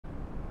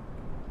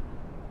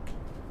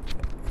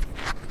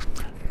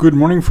Good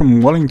morning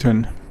from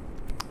Wellington.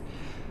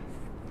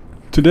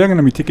 Today I'm going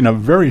to be taking a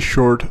very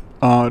short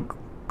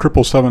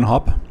 777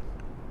 hop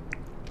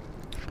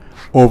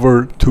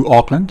over to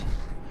Auckland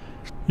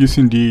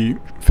using the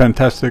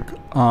fantastic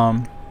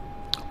All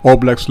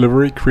Blacks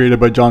livery created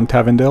by John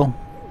Tavendale,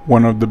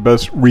 one of the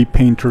best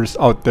repainters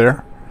out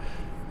there.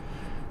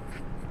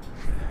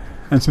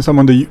 And since I'm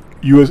on the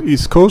US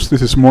East Coast,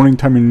 this is morning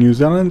time in New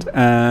Zealand,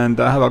 and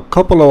I have a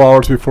couple of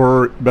hours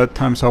before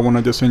bedtime, so I want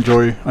to just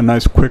enjoy a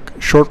nice quick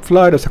short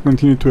flight as I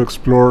continue to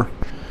explore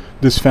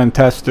this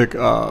fantastic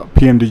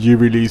PMDG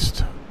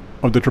release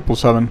of the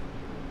 777.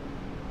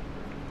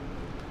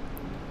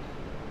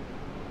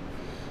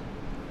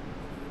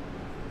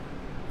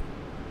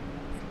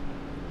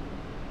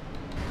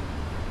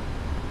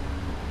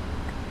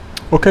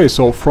 Okay,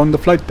 so from the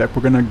flight deck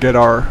we're gonna get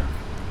our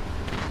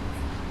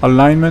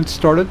alignment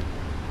started.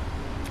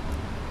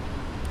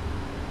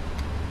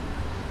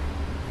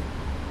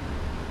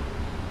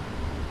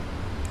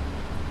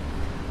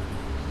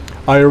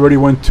 I already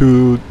went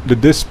to the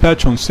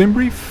dispatch on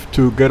SimBrief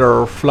to get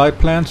our flight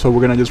plan, so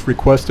we're gonna just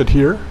request it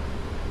here.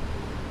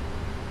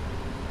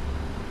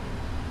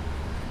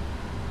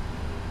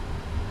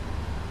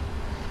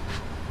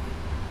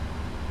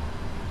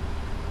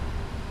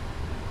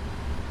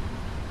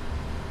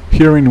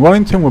 Here in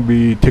Wellington we'll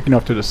be taking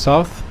off to the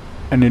south,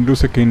 and in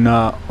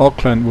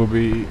Auckland we'll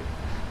be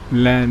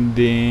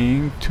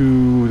landing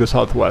to the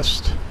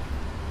southwest.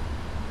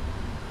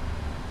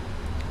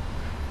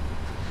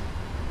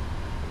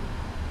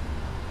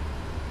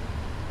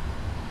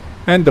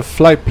 And the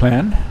flight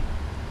plan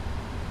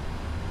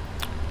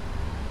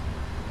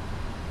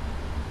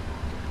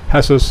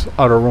has us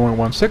out of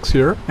runway 16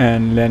 here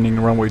and landing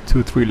runway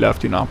 23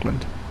 left in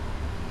Auckland.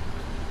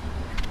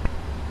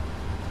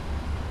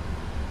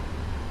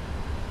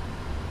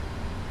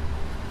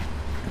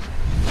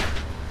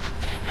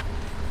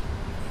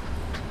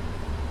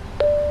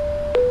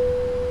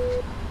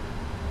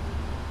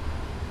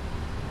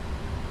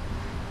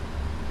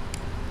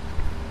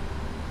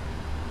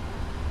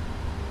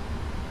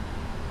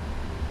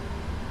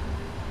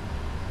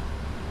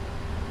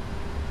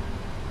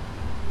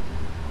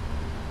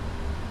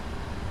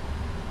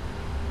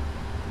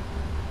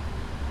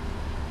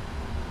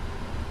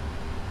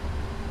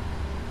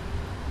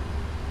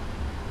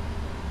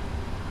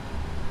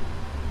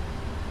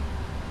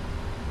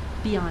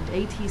 Beyond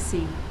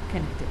ATC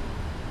connected.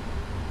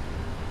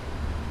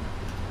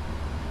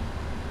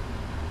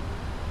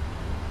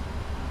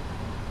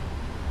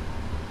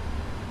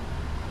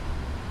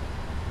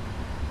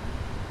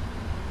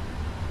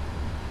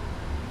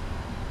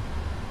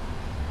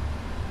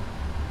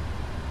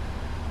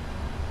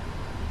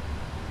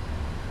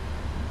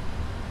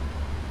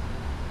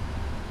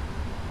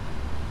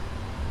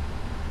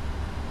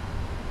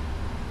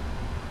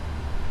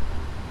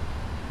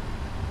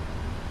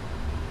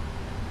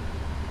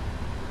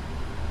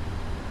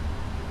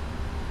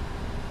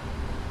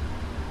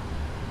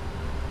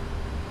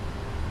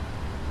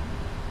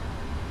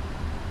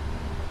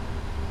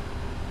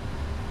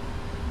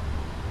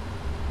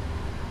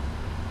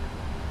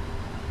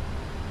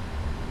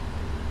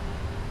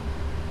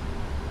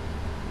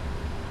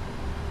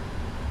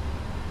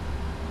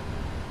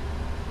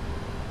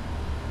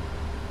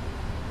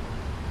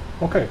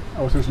 Okay,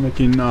 I was just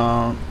making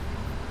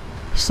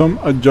some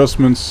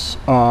adjustments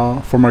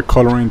for my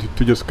coloring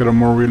to just get a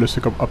more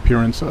realistic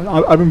appearance.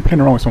 I've been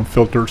playing around with some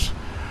filters.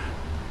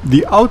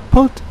 The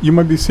output you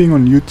might be seeing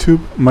on YouTube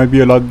might be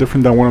a lot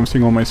different than what I'm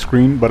seeing on my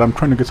screen, but I'm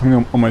trying to get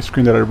something on my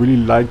screen that I really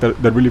like,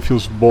 that really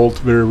feels bold,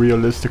 very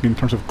realistic in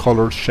terms of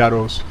colors,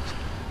 shadows.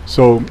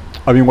 So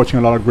I've been watching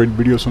a lot of great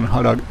videos on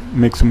how to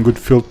make some good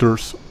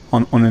filters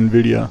on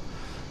Nvidia.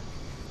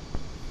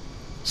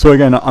 So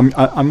again,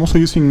 I'm also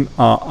using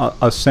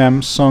a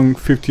Samsung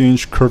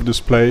 50-inch curved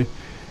display,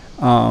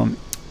 and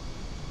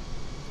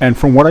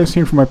from what I've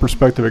seen from my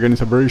perspective, again,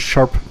 it's a very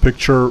sharp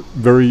picture,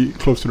 very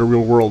close to the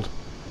real world.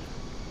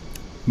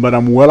 But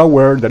I'm well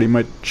aware that it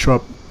might show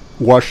up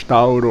washed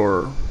out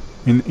or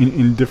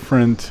in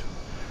different,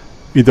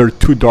 either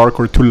too dark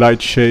or too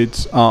light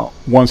shades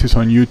once it's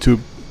on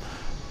YouTube.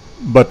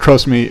 But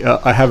trust me,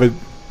 I have it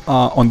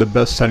on the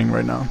best setting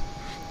right now.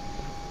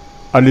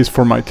 At least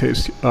for my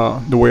taste,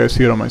 the way I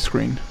see it on my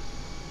screen.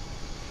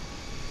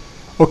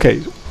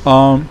 Okay,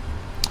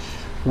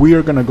 we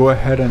are gonna go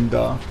ahead and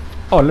oh,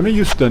 let me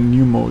use the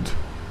new mode.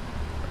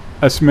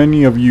 As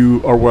many of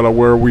you are well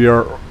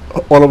aware,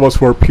 all of us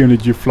who are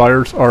PMDG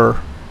flyers are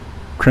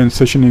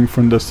transitioning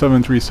from the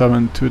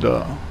 737 to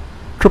the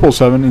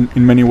 777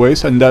 in many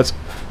ways, and that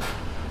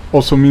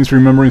also means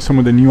remembering some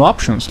of the new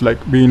options,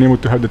 like being able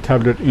to have the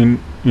tablet in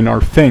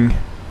our thing,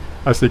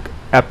 as they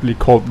aptly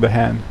called the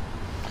hand,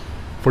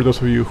 for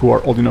those of you who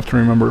are old enough to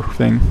remember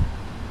thing.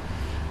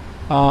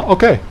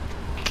 Okay,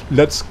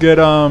 let's get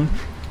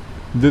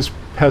this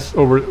passed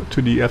over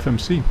to the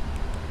FMC.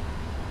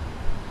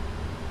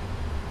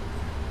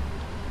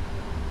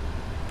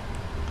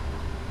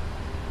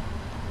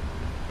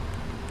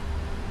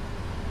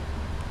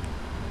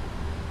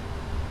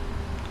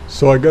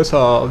 So I guess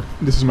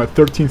this is my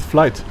 13th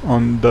flight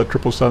on the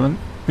 777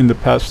 in the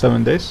past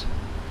 7 days,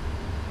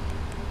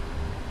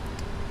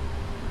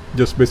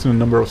 just based on the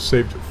number of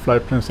saved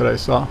flight plans that I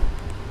saw.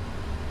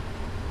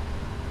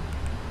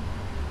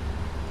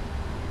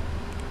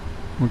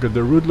 We'll get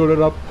the route loaded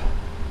up.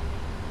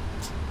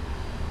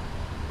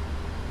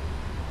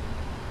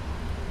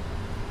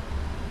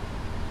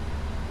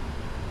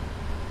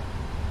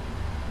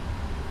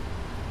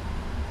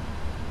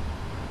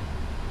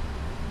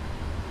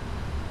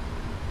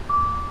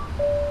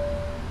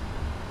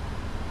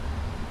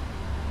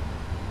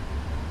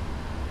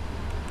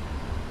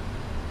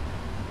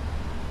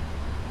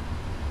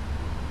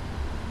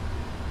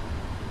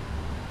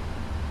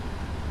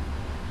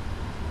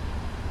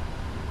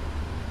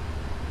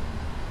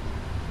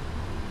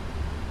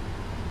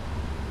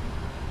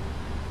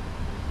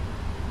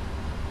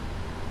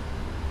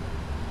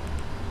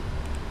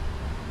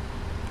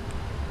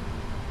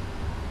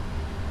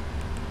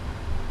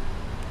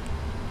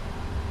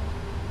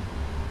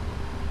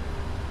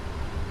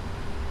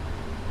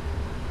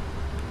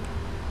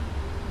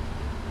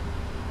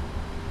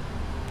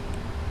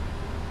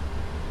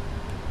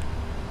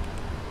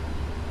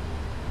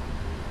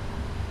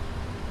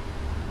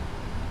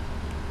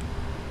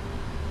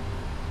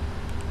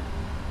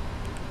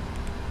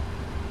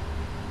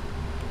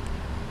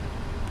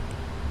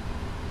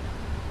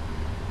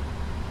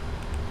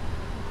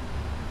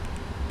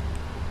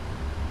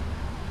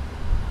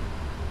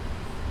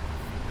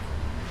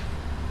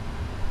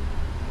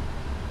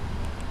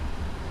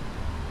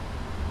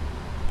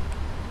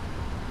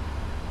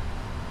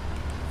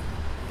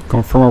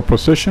 Confirm our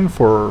position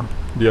for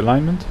the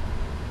alignment,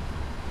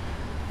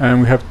 and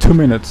we have 2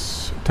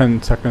 minutes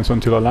 10 seconds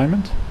until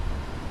alignment.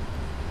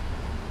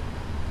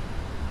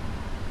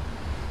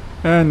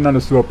 And now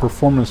let's do a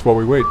performance while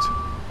we wait.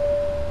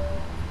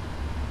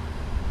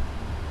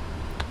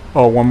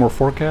 Oh, one more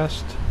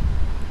forecast.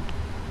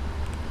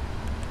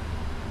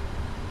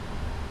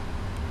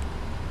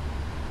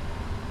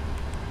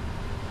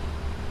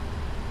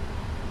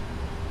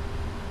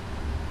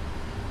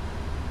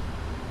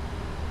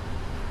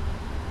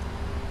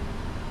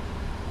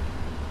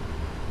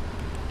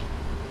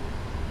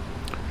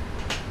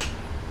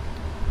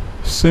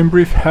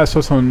 SimBrief has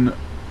us on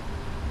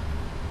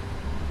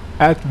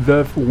at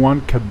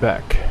NZWN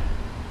Quebec,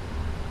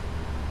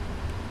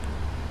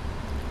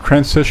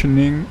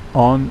 transitioning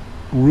on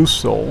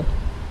Rousseau,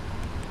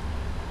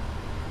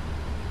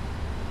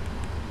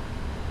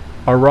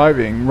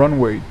 arriving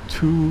runway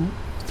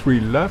 23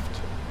 left,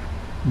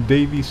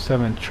 Davy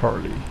 7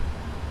 Charlie.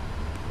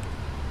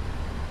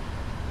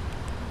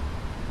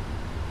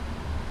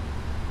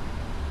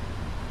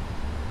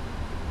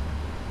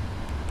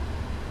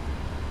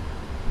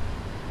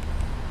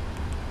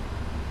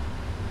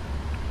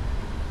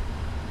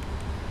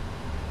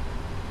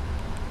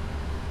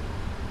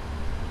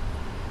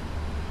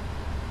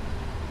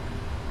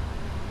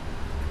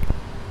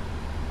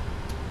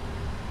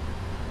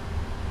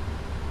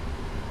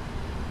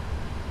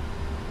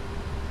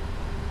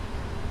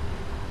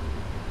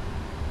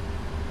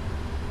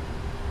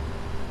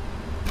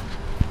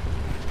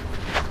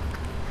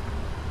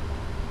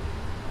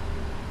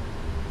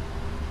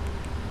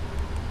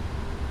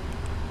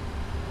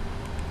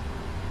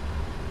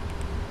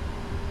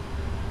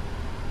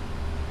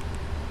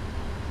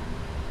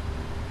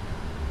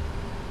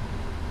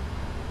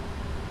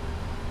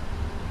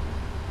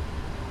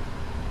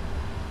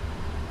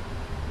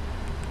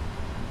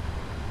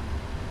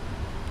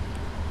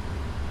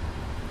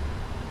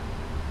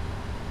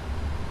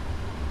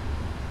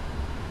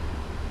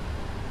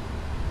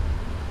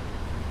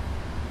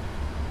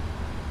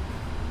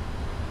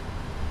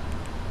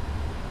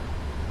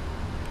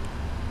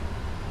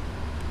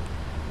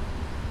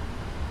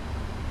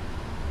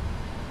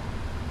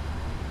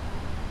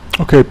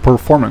 Okay,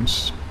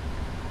 performance.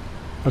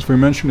 As we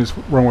mentioned, is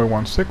runway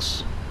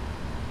 16.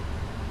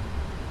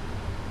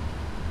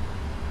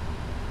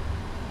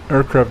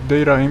 Aircraft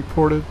data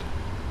imported,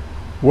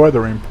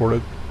 weather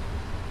imported.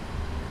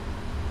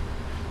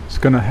 It's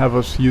gonna have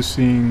us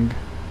using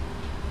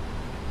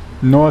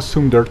no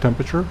assumed air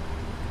temperature,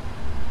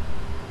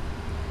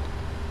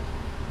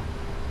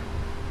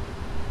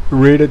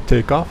 rated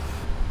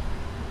takeoff,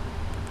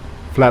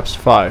 flaps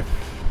 5.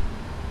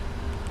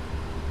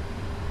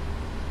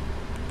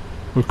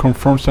 We'll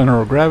confirm center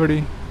of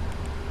gravity,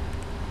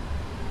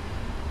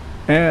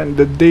 and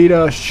the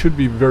data should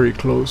be very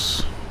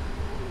close.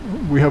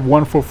 We have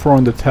 144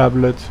 on the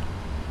tablet,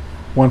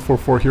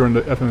 144 here on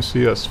the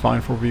FMC. That's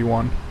fine for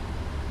V1.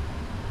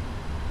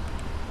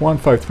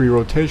 153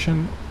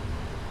 rotation,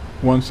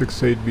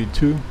 168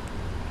 V2.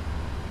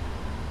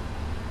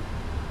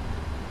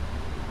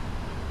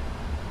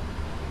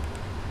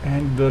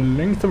 And the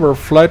length of our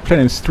flight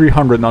plan is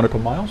 300 nautical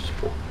miles.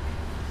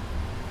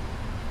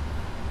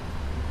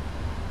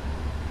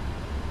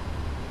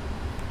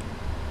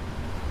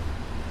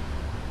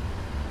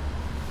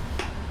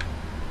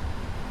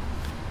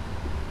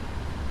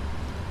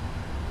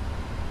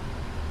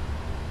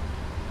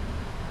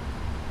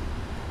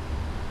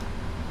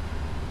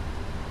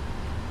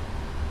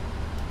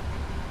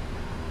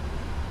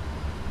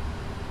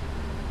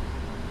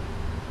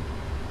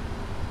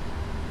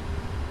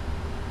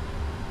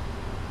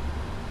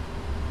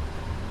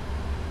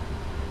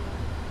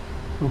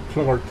 We'll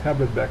plug our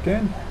tablet back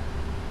in.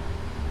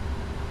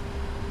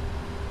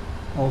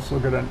 Also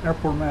get an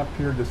airport map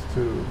here just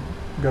to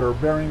get our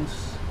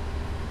bearings.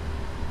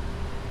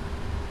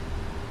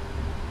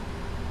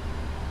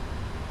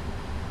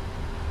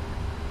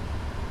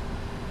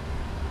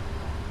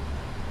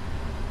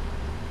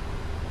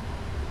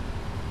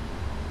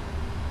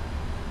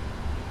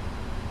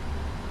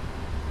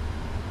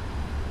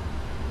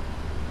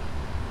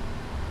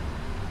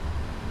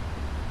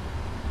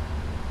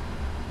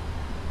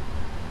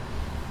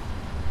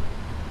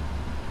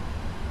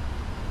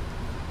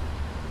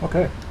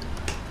 Okay.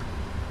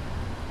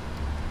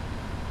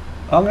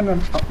 I'm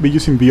going to be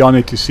using Beyond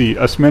ATC.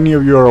 As many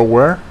of you are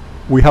aware,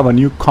 we have a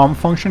new COM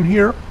function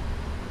here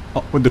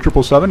with the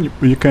 777.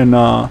 You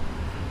can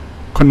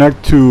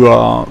connect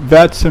to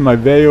VETS,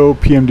 MIVEO,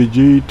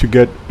 PMDG to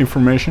get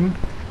information.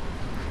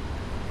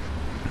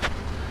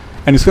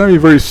 And it's going to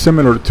be very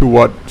similar to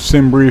what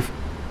SimBrief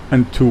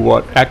and to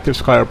what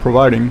ActiveSky are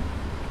providing.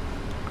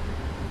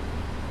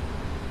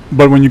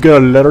 But when you get a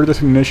letter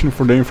designation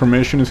for the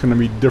information, it's going to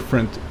be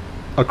different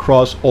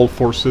across all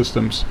 4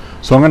 systems.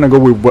 So I'm going to go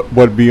with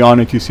what Beyond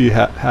ATC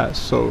has.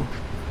 So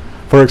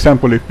for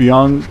example, if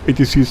Beyond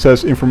ATC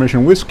says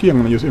information whiskey, I'm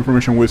going to use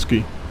information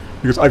whiskey,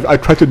 because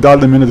I've tried to dial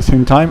them in at the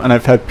same time, and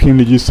I've had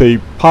PMDG say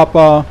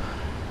Papa,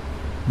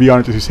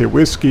 Beyond ATC say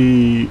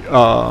whiskey,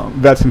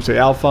 VETSIM say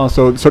alpha,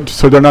 so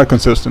they're not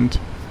consistent.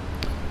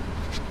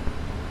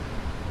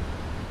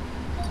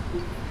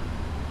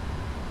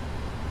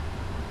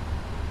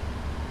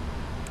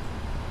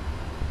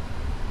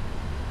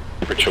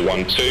 Temperature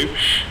 12,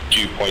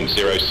 dew point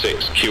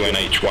 06,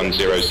 QNH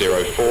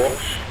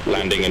 1004,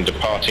 landing and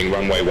departing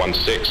runway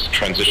 16,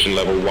 transition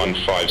level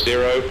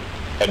 150.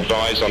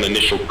 Advise on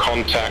initial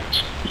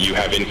contact, you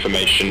have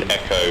information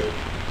echo.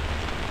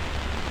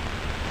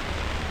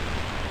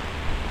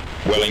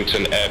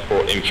 Wellington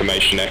Airport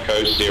information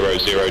echo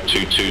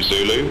 0022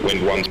 Zulu,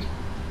 wind 1.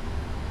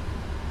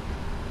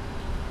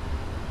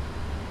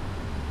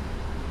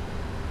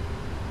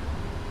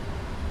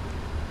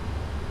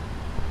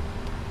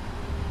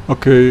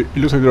 Okay, it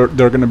looks like there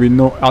are going to be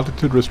no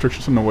altitude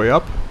restrictions on the way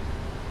up,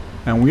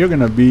 and we are going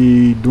to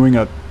be doing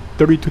a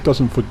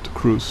 32,000 foot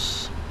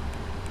cruise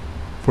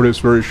for this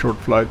very short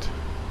flight.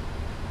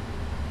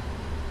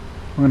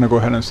 I'm going to go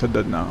ahead and set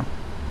that now.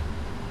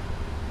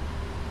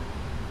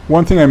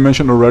 One thing I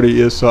mentioned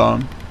already is, or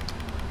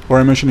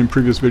I mentioned in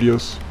previous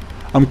videos,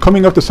 I'm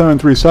coming up to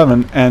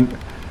 737, and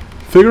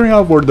figuring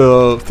out where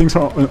the things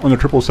are on the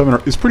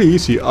 777 is pretty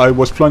easy. I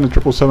was flying the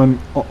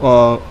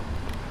 777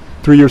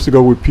 3 years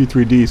ago with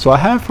P3D, so I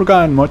haven't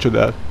forgotten much of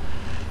that,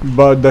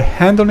 but the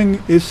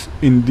handling is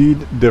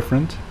indeed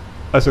different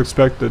as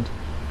expected.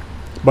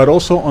 But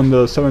also on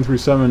the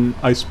 737,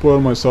 I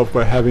spoiled myself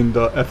by having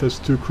the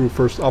FS2 crew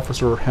first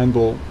officer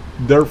handle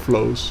their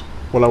flows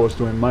while I was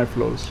doing my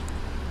flows.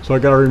 So I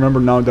gotta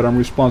remember now that I'm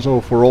responsible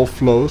for all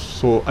flows,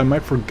 so I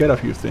might forget a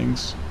few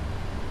things.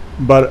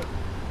 But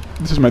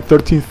this is my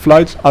 13th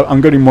flight. I'm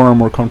getting more and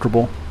more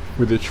comfortable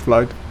with each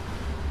flight,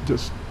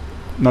 just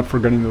not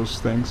forgetting those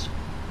things.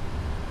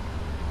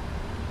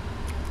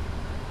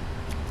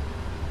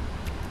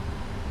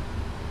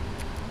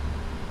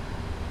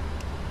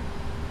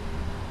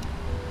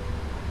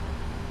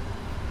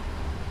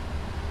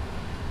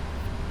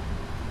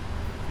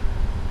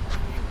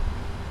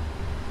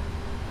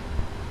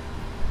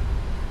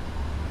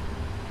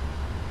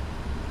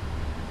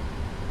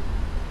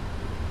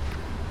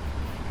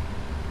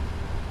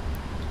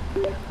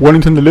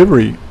 Wellington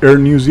delivery, Air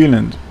New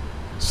Zealand,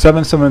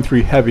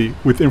 773 Heavy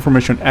with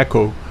information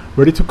echo,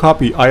 ready to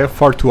copy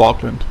IFR to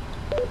Auckland.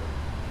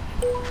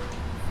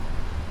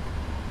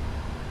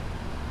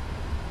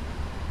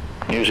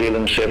 New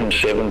Zealand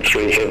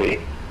 773 Heavy,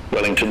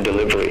 Wellington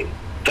delivery.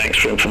 Thanks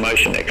for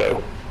information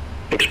echo.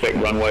 Expect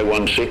runway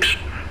 16,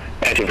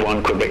 active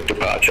 1 Quebec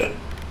departure.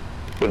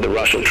 With the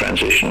Russell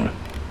transition,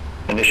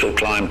 initial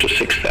climb to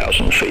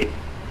 6,000 feet.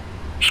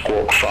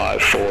 Squawk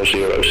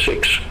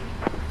 5406.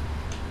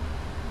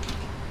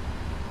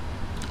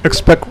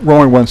 Expect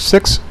runway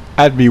 16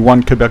 at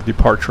V1 Quebec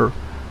departure.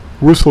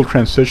 Russell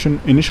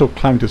transition, initial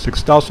climb to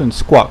 6,000,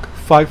 squawk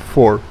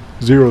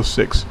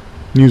 5406.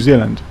 New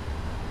Zealand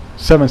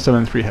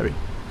 773 Heavy.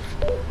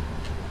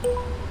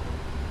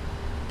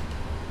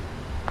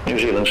 New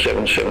Zealand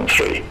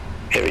 773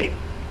 Heavy.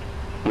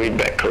 Read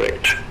back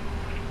correct.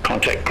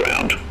 Contact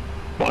ground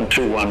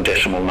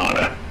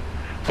 121.9.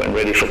 When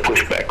ready for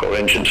pushback or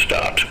engine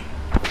start.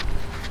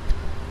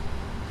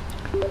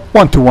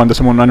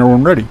 121.9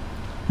 when ready.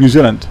 New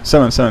Zealand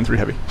 773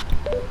 Heavy.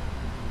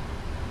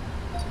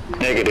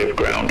 Negative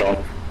ground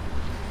on.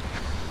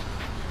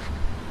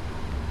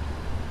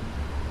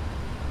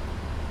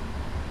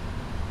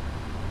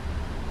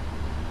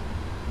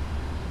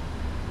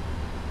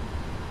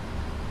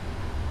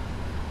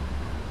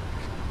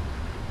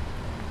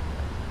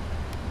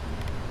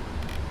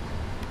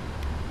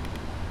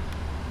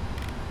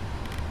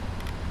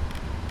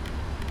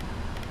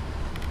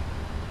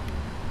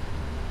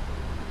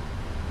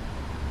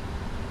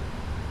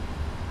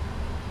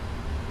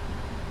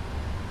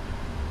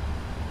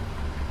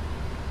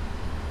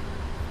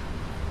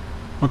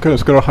 Okay,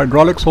 let's get our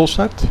hydraulics all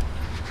set.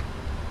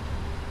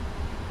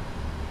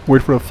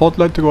 Wait for the fault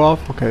light to go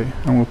off. Okay,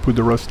 and we'll put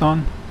the rest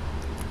on.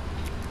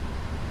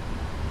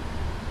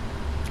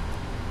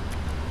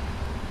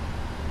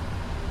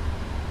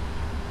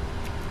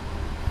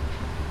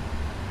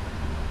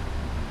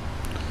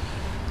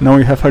 Now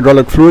we have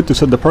hydraulic fluid to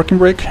set the parking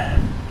brake.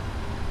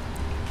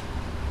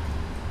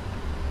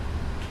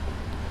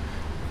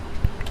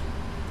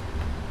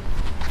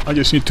 I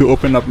just need to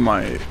open up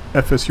my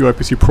FSU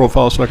IPC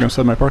profile so I can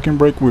set my parking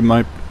brake with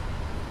my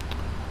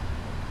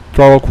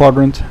throttle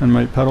quadrant and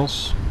my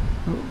pedals.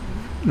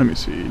 Let me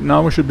see.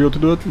 Now we should be able to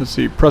do it. Let's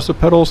see. Press the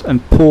pedals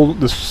and pull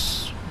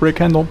this brake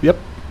handle. Yep.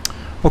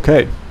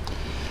 Okay.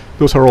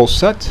 Those are all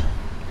set.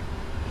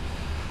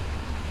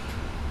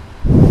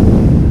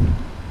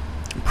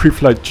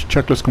 Pre-flight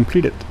checklist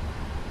completed.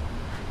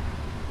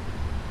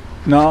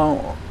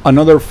 Now,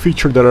 another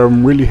feature that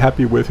I'm really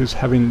happy with is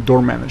having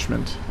door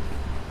management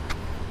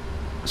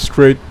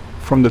straight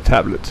from the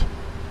tablet.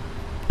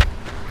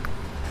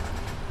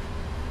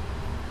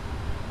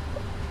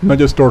 Not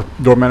just door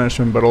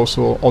management, but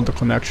also all the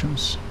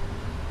connections.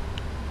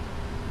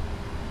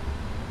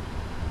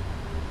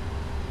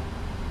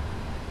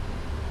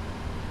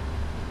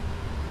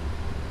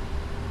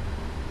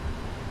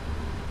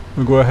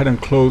 We'll go ahead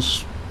and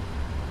close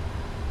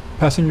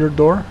passenger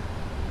door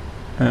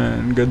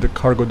and get the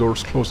cargo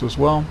doors closed as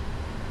well.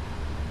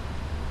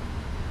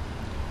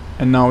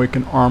 And now we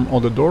can arm all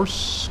the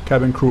doors,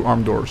 cabin crew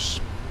arm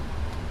doors.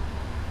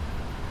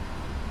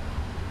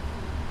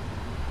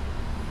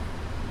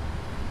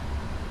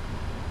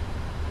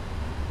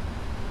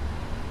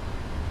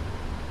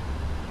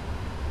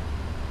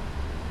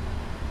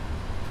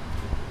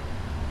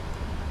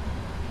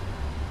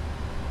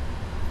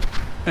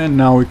 And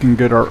now we can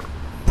get our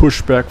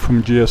pushback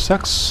from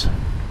GSX.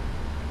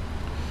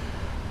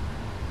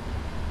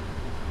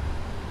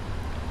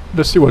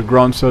 Let's see what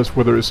ground says,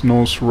 whether it's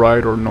nose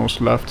right or nose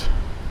left.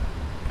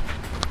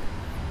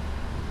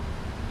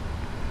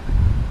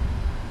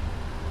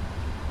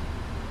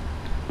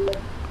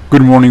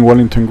 Good morning,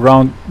 Wellington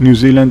ground, New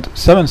Zealand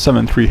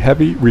 773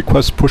 heavy,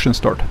 request push and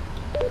start.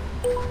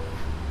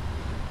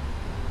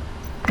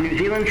 New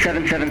Zealand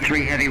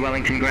 773 heavy,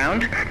 Wellington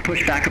ground,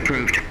 pushback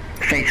approved,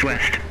 face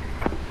west.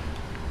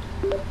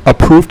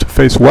 Approved,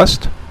 face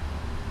west,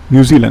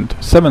 New Zealand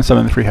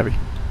 773 heavy.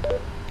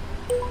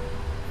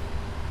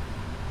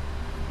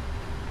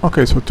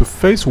 Okay, so to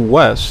face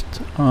west,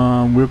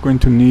 we're going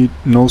to need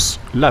nose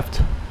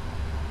left.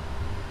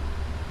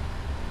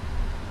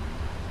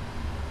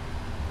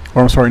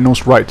 Or I'm sorry,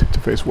 nose right to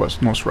face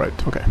west, nose right,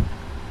 okay.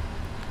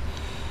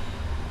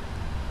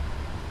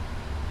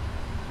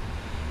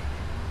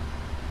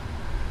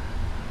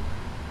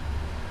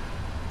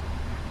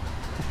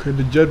 Okay,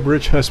 the jet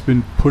bridge has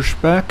been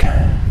pushed back.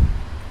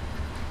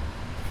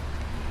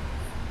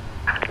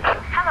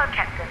 Hello,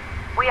 Captain.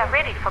 We are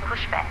ready for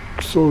pushback.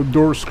 So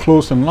doors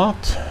closed and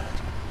locked.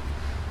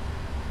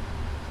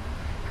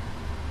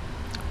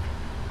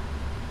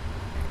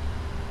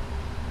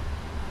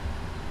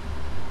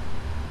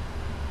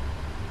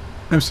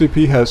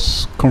 MCP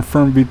has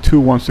confirmed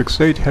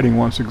V2168 heading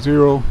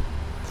 160,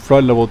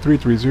 flight level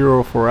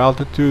 330 for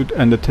altitude,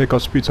 and the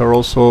takeoff speeds are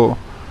also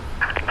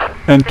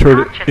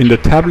entered in the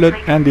tablet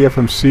and the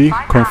FMC,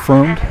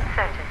 confirmed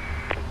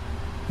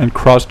and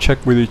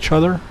cross-checked with each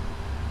other.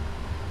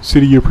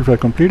 CDU pre-flight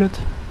completed.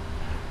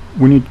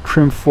 We need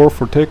trim 4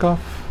 for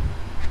takeoff.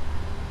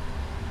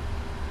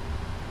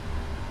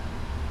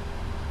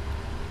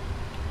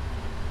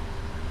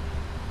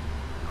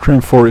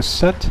 Trim 4 is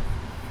set.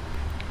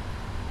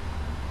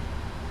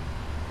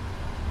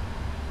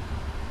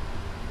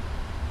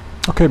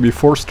 Okay,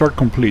 before start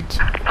complete.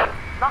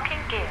 Locking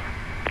gear.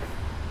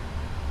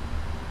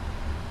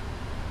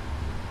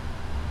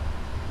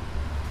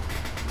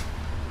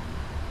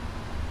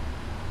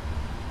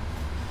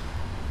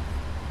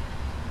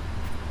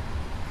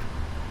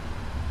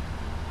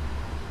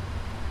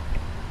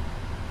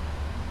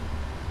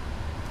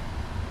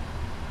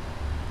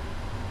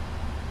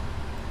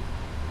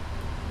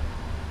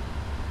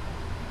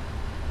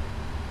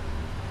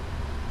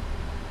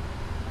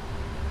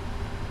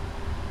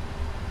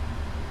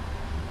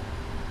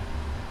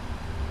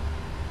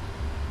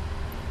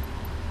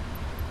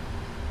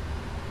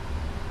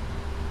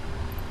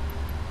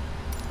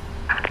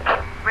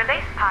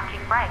 Release parking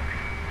brakes,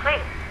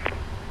 please.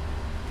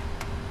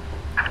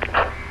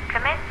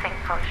 Commencing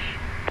push.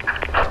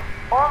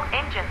 All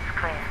engines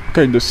clear.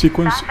 Okay, the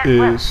sequence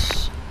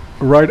is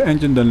right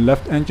engine then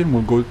left engine.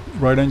 We'll go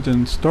right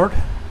engine start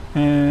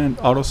and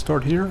auto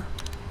start here.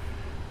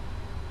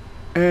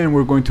 And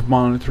we're going to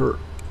monitor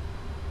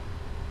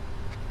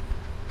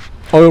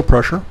oil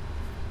pressure.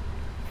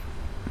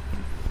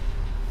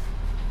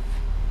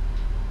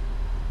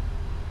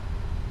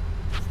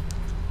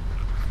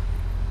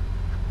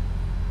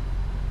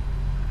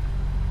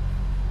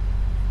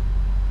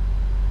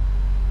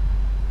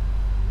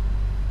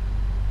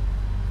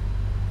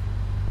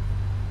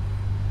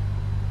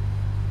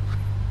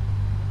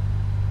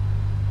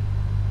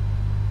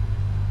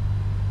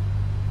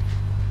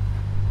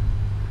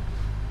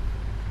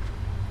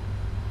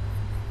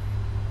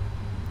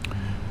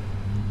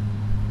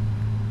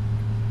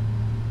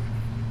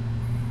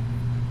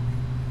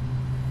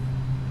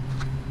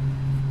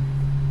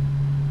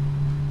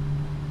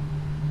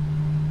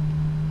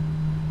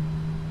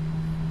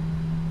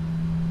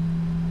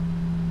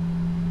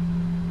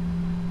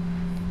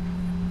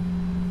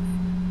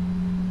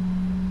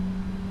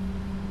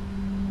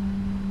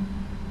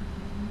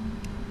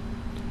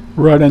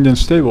 Right engine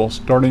stable,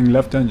 starting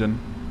left engine.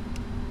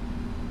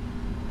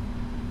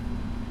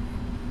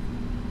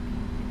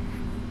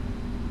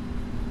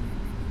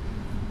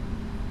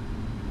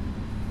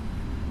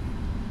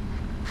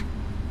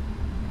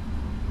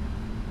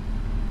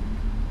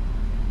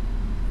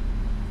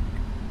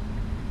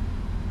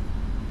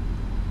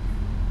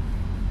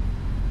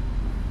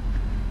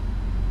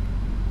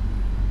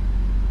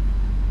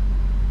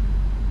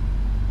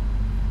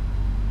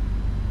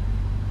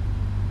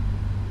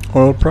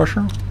 Oil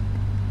pressure.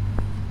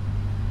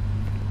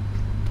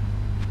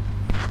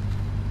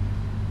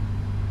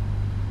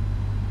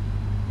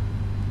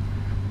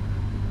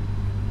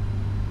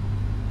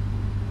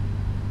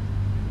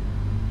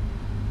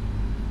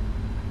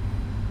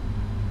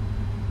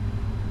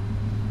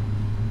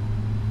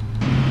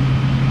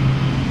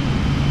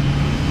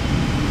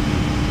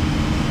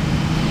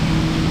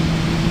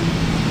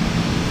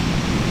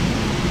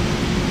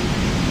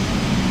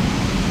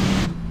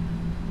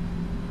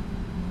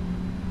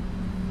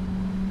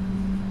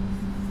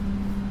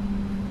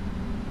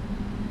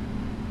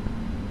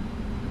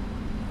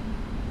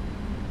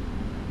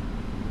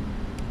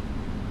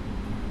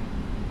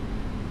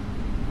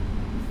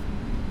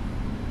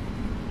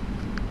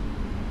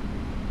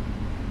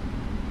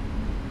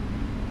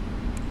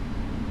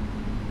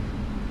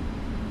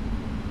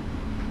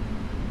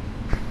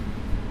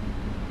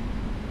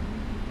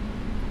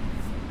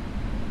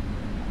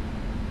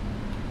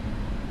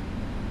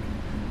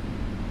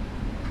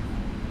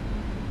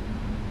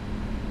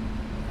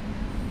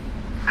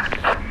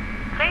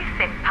 Please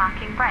set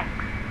parking brakes.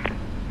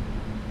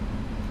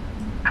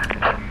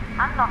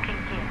 Unlocking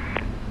gear.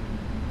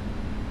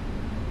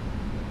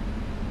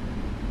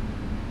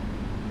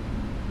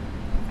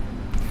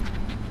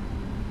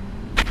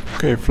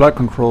 Okay, flight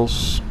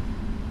controls.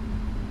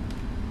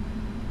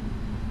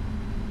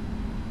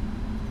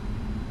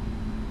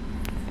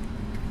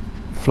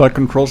 Flight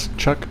controls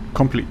check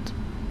complete.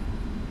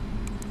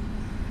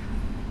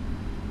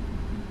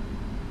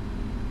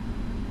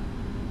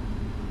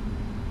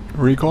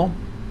 Recall.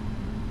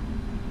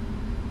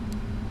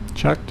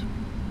 Checked.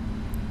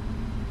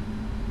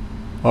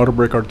 Auto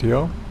brake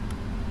RTO.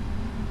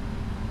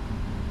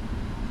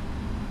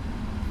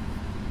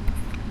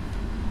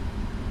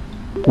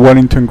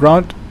 Wellington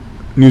ground,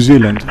 New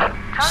Zealand.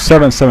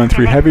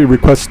 773 heavy,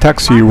 request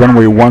taxi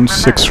runway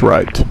 16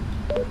 right.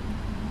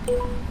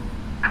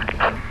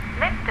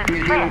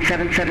 New Zealand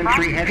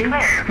 773 heavy,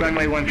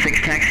 runway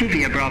 16 taxi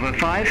via Bravo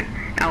 5,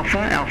 Alpha,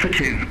 Alpha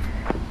 2.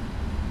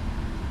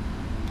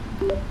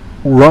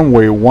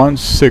 Runway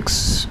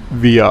 16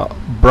 via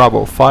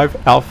Bravo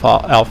 5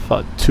 Alpha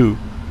Alpha 2,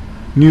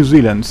 New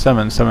Zealand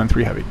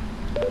 773 heavy.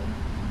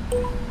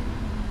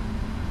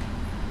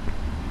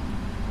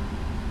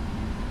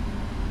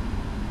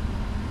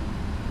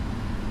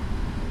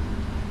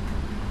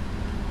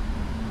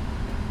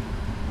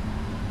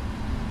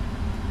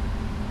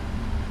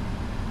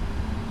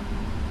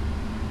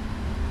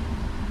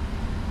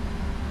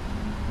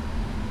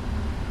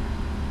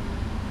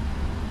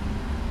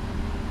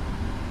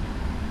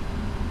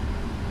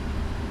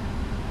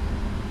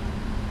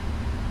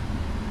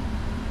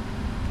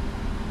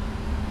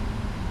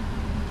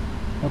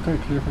 Okay,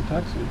 clear for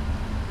taxi.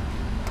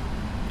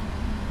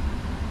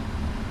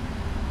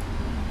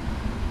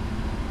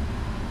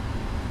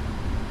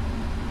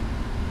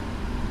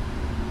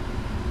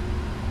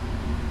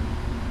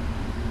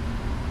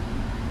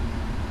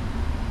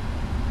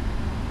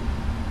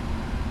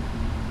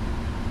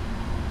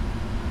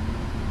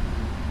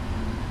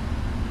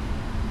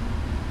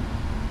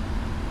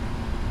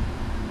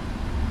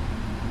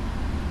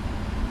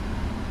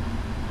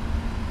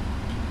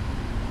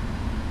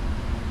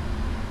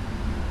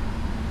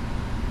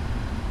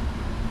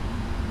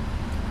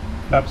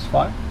 Flaps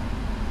 5.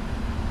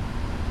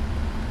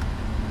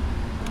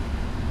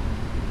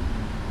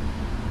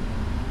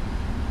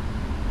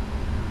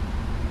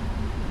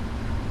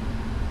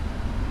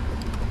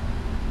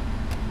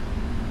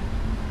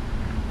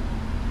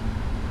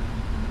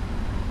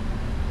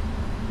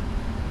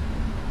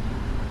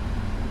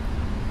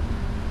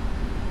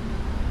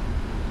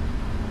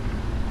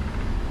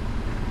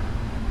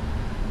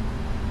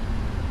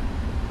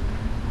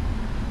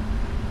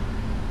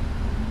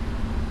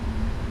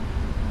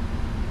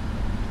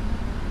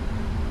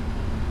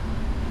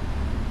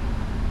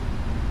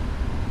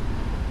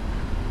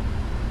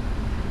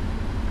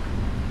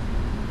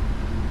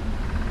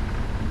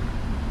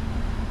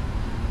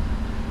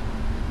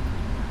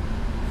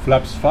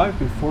 Flaps 5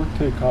 before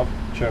takeoff,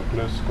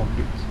 checklist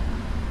complete.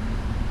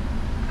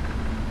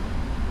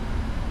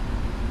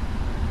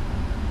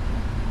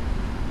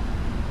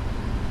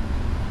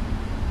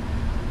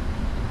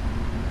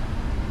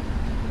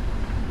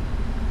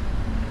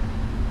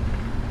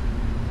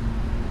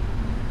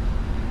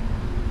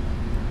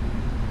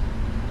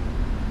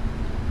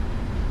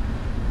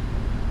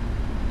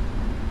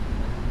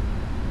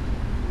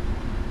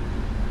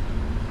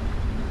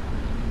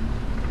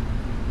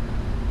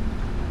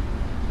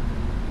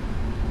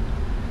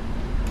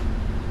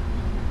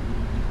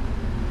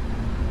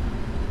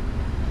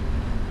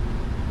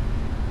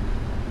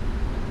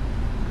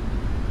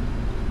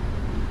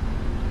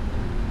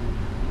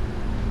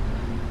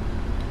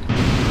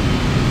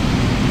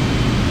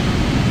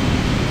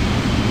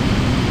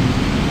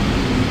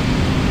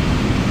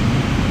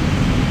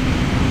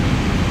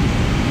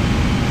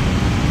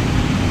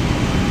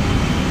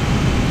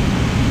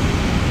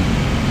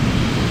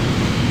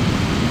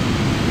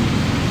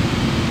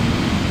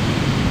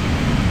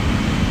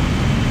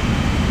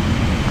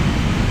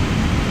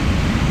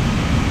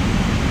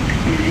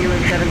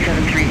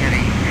 773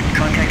 Heavy.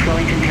 Contact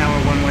Wellington Tower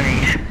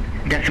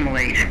 118, decimal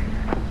 8.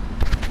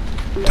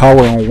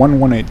 Tower on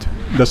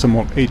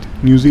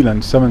 118.8, New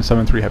Zealand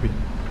 773 Heavy.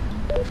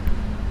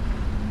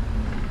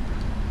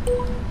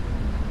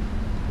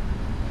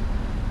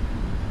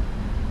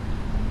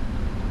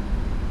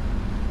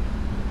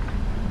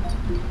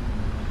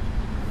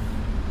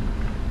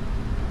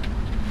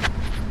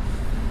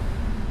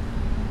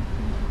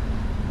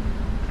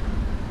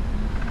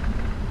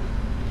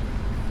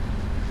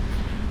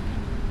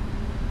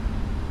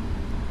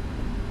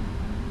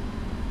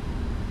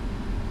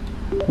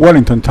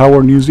 Wellington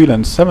Tower, New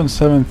Zealand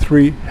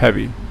 773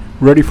 Heavy.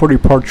 Ready for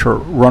departure,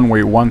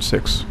 runway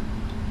 16.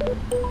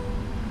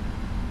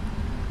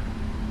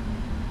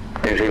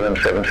 New Zealand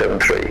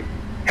 773,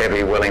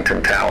 Heavy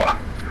Wellington Tower,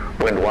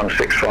 wind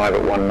 165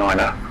 at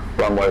 19er,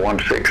 runway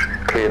 16,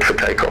 cleared for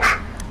takeoff.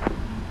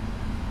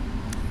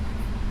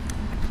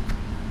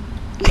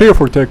 Clear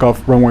for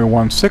takeoff,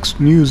 runway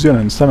 16, New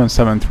Zealand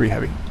 773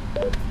 Heavy.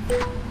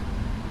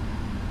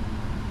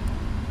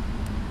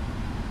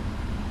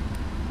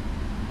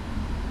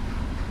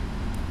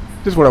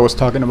 This is what I was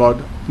talking about,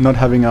 not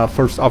having a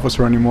first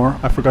officer anymore.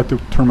 I forgot to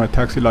turn my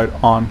taxi light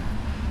on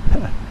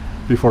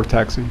before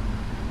taxi.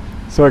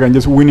 So again,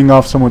 just weaning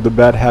off some of the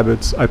bad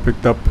habits I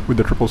picked up with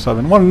the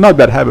 777. Well, not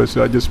bad habits,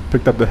 I just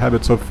picked up the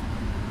habits of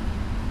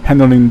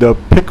handling the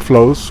pick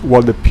flows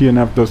while the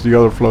PNF does the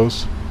other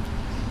flows.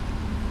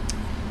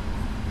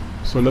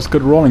 So let's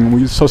get rolling.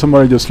 We saw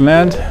somebody just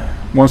land.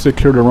 Once they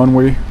clear the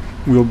runway,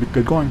 we'll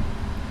get going.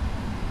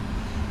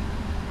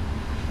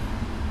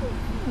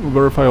 We'll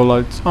verify all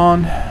lights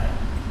on.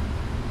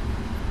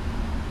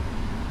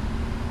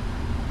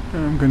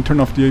 And I'm going to turn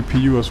off the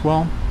APU as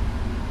well.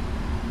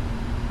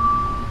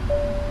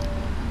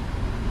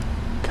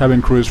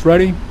 Cabin crew is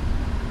ready.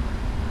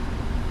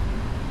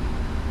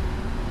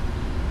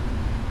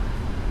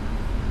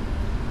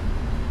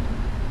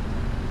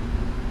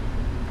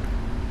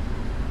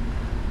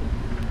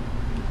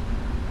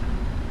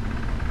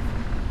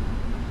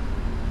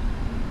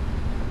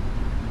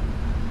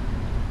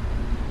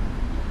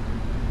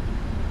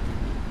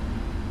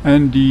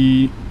 And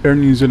the Air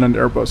New Zealand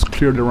Airbus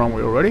cleared the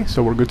runway already,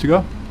 so we're good to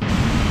go.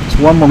 It's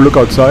one more look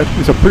outside.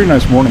 It's a pretty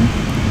nice morning.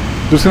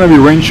 There's gonna be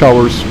rain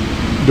showers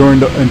during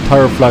the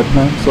entire flight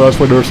plan, so that's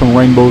why there's some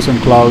rainbows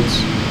and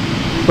clouds.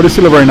 But it's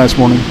still a very nice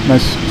morning,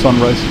 nice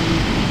sunrise.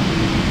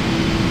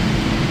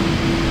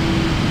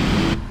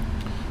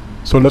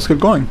 So let's get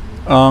going.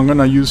 I'm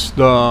gonna use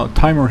the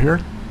timer here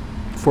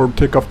for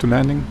takeoff to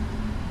landing.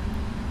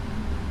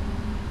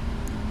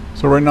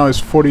 So right now it's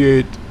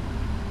 0048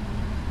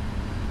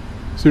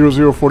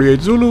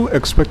 Zulu,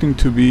 expecting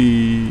to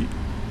be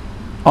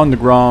on the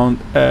ground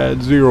at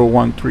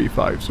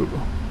 0135 Zulu.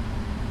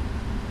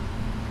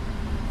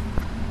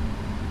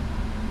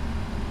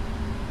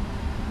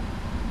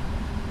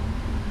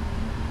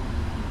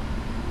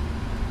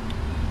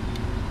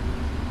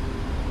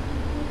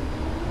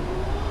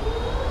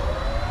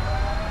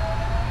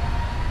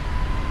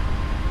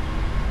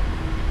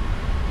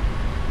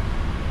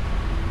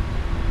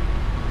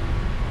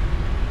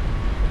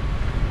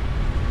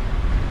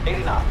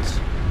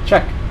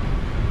 Check.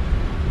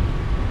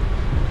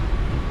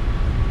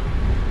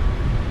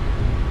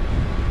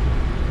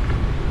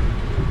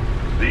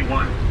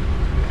 V1.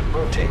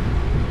 Rotate.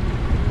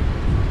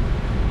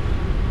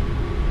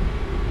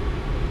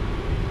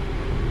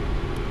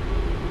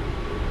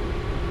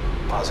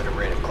 Positive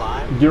rate of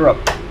climb. Gear up.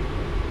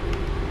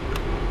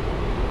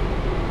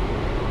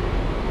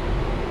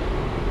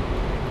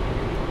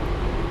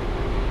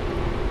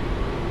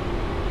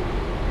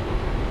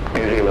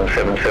 New Zealand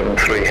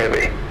 773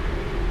 Heavy.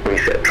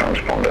 Reset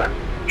transponder.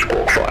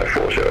 Squawk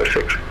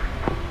 5406.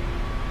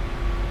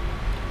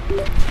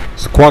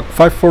 Squawk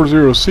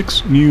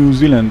 5406, New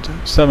Zealand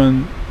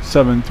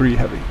 773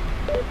 Heavy.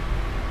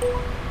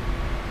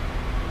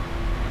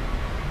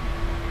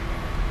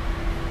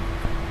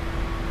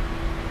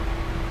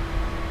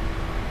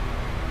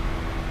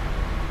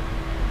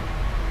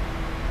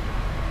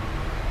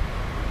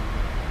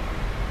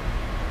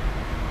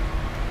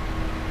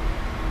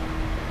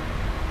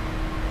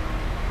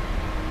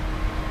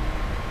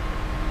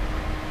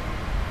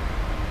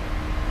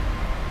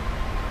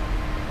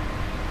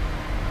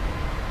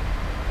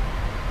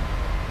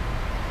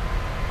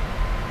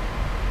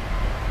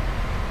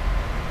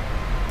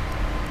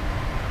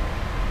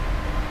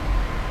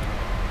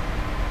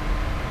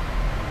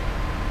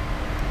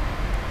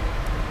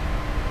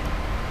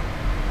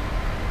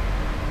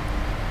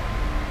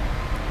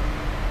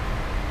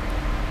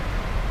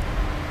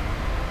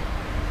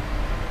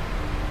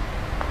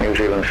 New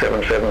Zealand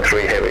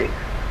 773 Heavy.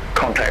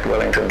 Contact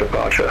Wellington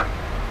departure.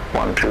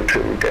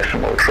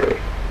 122.3.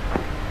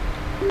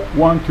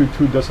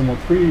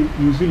 122.3,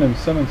 New Zealand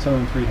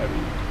 773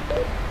 Heavy.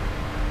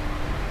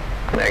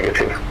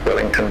 Negative.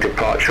 Wellington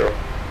departure.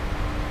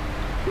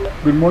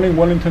 Good morning,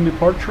 Wellington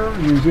departure,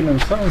 New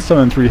Zealand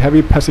 773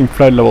 Heavy, passing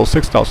flight level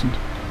 6000.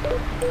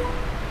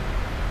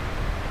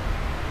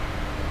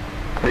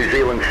 New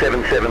Zealand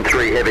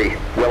 773 Heavy,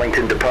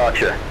 Wellington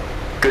departure.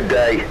 Good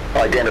day,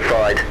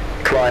 identified.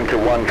 Climb to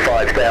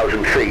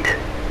 15,000 feet.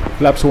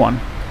 Flaps 1.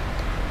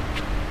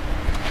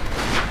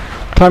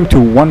 Climb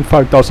to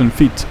 15,000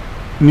 feet.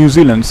 New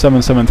Zealand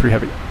 773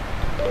 heavy.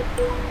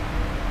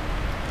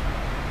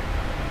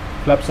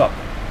 Flaps up.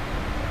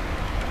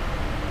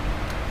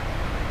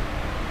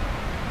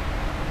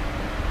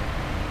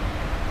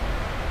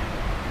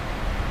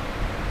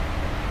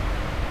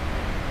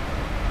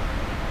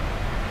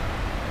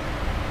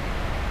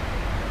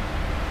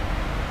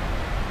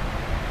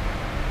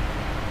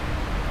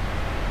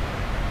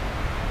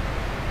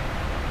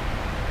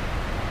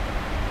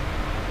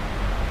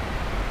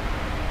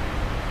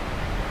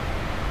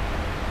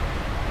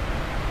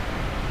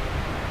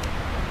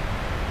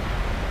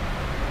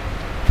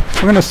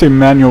 I'm gonna stay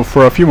manual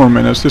for a few more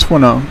minutes. Just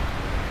wanna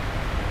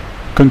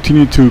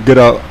continue to get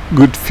a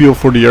good feel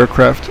for the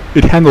aircraft.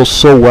 It handles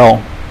so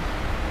well,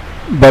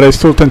 but I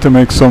still tend to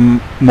make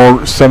some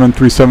more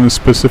 737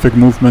 specific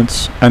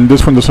movements, and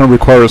this one doesn't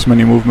require as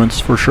many movements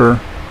for sure.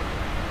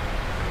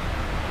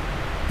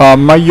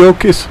 My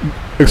yoke is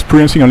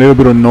experiencing a little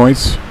bit of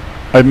noise.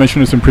 I've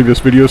mentioned this in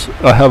previous videos.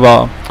 I have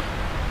a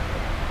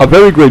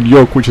very great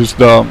yoke, which is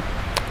the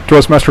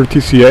Thrustmaster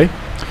TCA.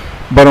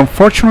 But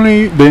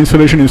unfortunately, the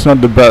insulation is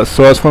not the best,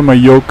 so that's why my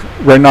yoke,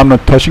 right now I'm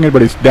not touching it,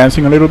 but it's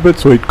dancing a little bit,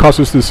 so it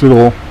causes this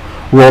little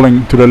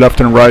rolling to the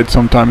left and right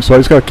sometimes, so I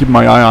just gotta keep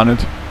my eye on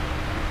it.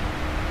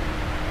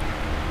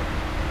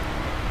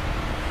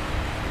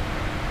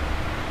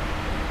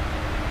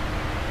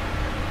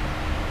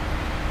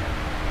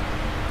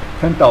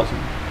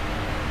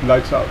 $10,000.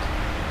 Lights out.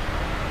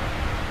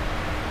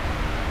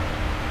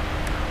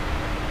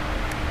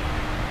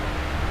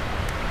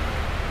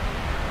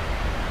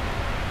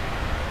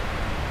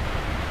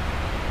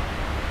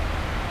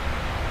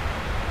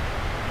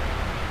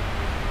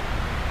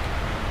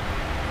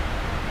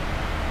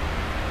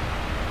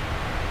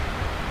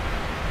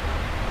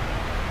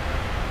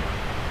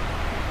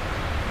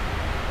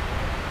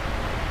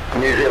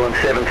 New Zealand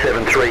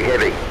 773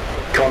 heavy.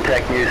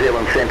 Contact New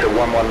Zealand Centre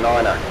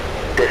 119er,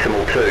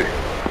 decimal 2.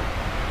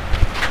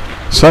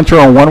 Center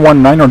on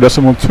 119 or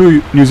decimal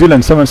 2, New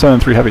Zealand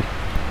 773 heavy.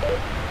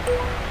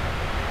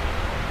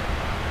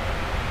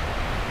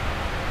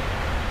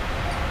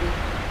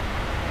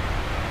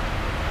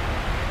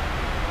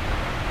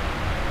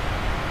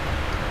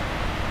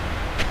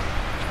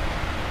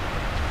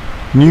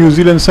 New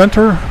Zealand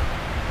Center,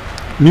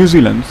 New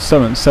Zealand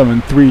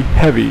 773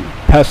 heavy,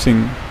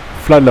 passing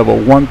flight level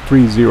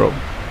 130.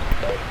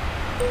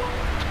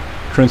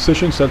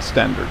 Transition set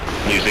standard.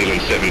 New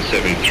Zealand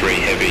 773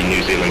 heavy,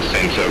 New Zealand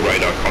Centre,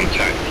 radar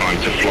contact, climb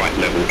to flight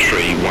level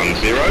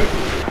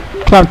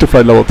 310. Climb to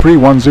flight level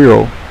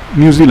 310,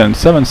 New Zealand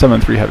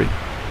 773 heavy.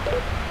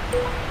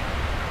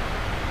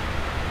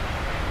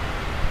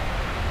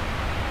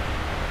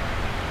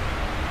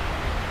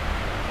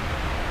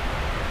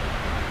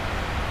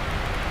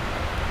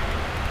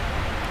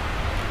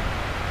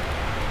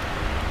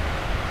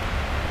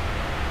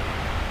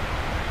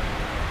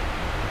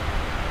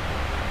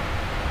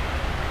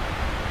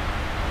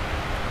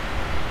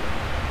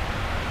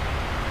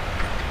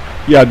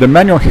 Yeah, the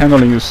manual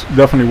handling is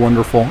definitely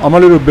wonderful. I'm a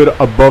little bit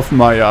above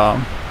my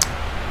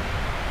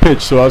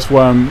pitch, so that's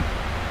why I'm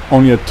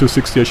only at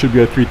 260. I should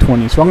be at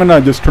 320. So I'm gonna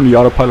just turn the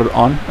autopilot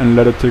on and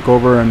let it take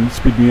over and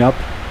speed me up.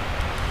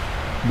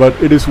 But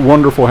it is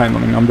wonderful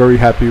handling. I'm very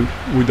happy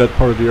with that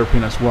part of the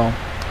airplane as well.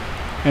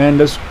 And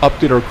let's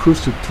update our cruise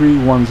to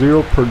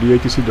 310 per the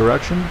ATC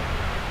direction.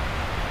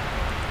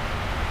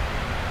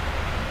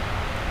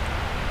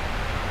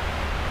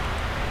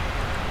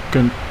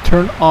 Can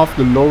turn off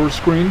the lower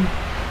screen.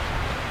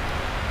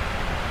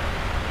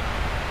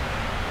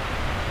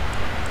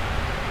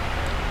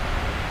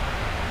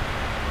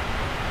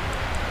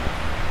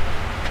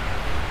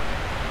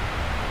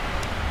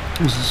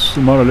 Let's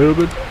zoom out a little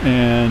bit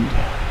and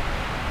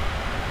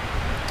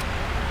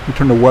we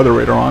turn the weather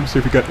radar on, see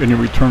if we got any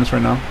returns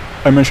right now.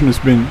 I mentioned it's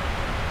been,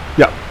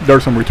 yeah, there are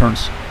some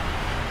returns.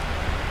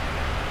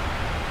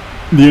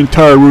 The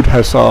entire route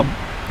has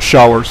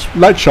showers,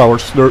 light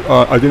showers. There,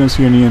 I didn't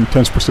see any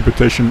intense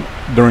precipitation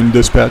during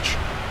dispatch.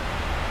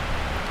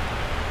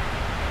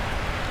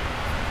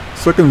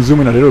 So I can zoom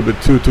in a little bit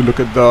too to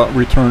look at the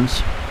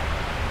returns.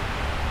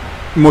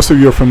 Most of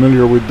you are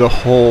familiar with the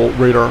whole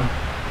radar.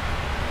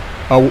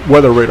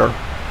 Weather radar.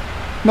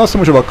 Not so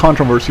much about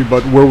controversy,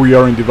 but where we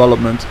are in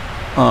development.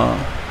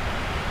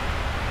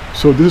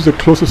 So this is the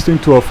closest thing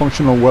to a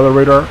functional weather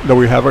radar that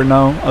we have right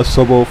now.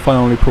 Asobo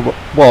finally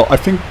well, I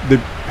think they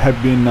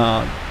have been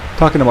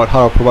talking about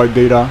how to provide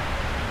data,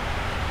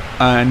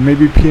 and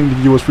maybe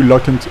PMDG was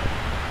reluctant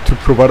to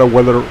provide a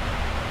weather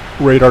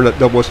radar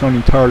that was not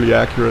entirely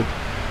accurate.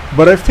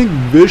 But I think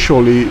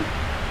visually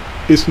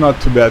it's not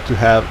too bad to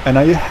have, and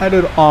I had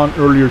it on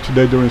earlier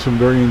today during some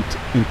very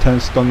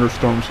intense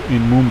thunderstorms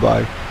in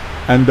Mumbai,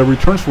 and the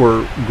returns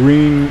were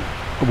green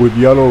with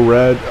yellow,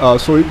 red,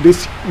 so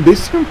they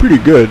seem pretty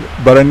good,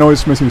 but I know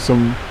it's missing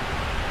some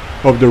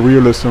of the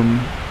realism,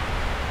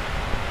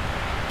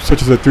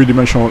 such as a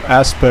three-dimensional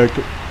aspect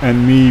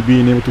and me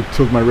being able to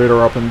tilt my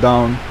radar up and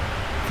down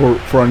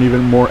for an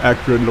even more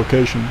accurate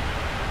location.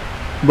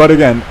 But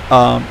again,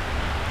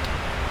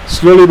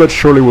 slowly but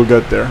surely we'll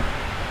get there.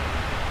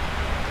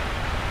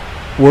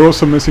 We're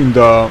also missing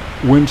the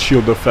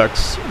windshield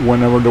effects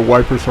whenever the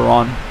wipers are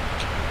on.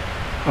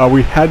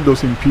 We had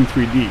those in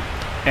P3D,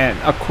 and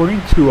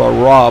according to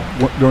Rob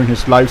during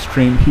his live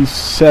stream, he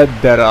said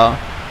that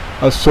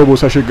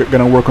Asobo's actually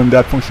gonna work on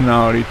that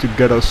functionality to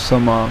get us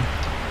some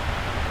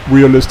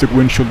realistic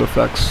windshield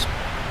effects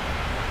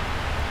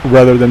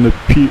rather than the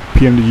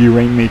PMDG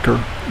Rainmaker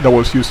that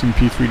was used in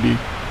P3D.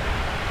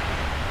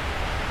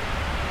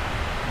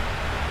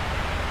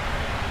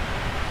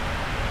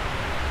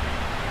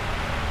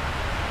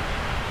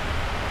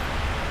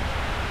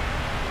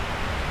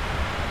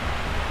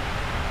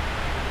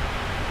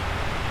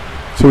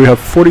 So we have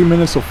 40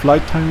 minutes of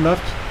flight time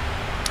left.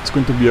 It's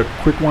going to be a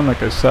quick one,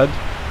 like I said.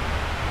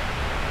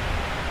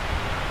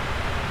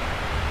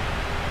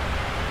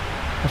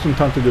 I have some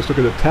time to just look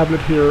at the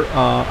tablet here.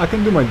 I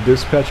can do my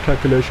dispatch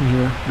calculation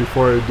here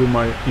before I do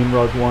my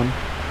in-route one.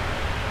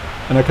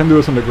 And I can do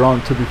this on the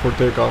ground too before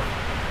takeoff.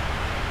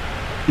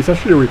 It's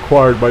actually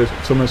required by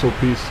some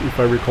SOPs, if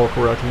I recall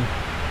correctly.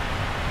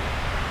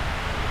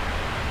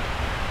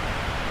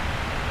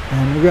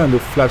 And we're going to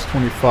do flaps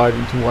 25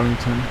 into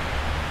Wellington.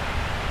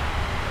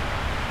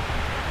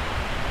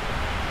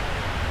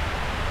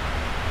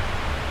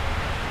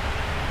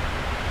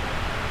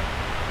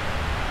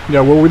 Yeah,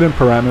 we're within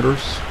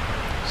parameters.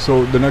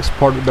 So the next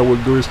part that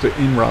we'll do is the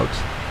in-route.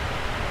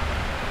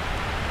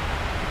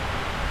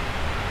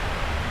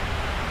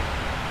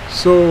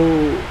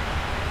 So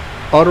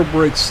auto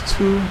brakes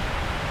 2,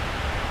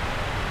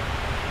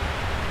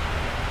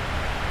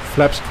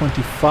 flaps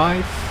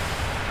 25,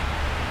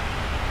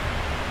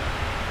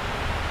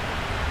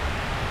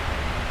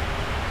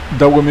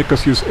 that will make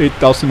us use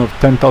 8,000 of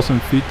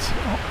 10,000 feet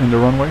in the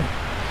runway.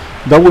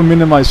 That will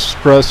minimize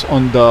stress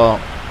on the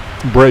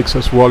brakes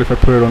as well if I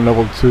put it on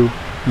level 2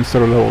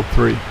 instead of level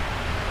 3.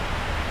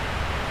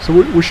 So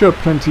we should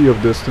have plenty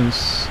of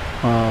distance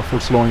for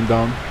slowing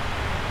down.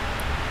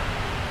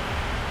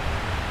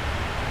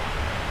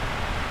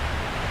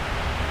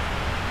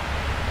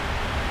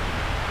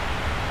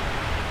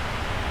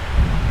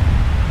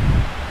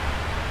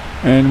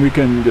 And we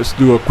can just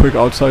do a quick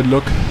outside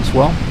look as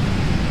well.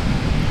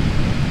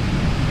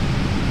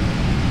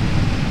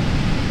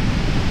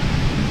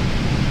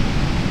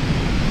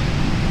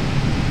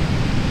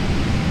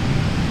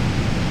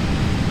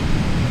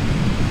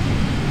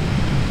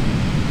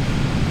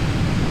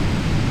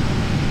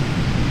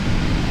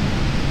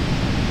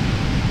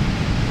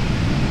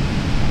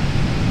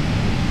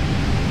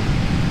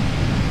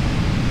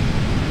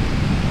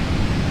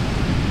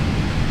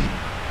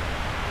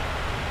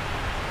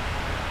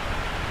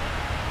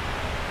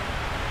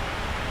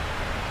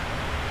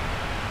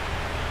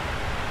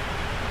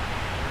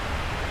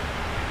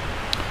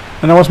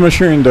 And I was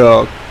measuring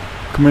the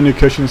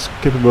communications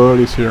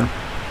capabilities here.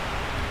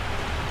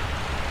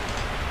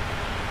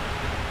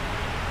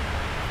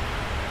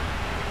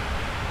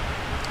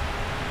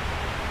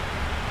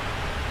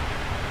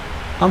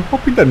 I'm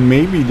hoping that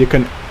maybe they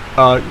can,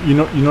 you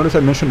notice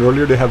I mentioned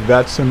earlier they have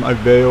VATSIM,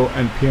 IVEO,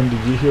 and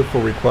PMDG here for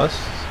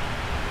requests.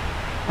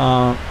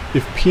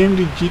 If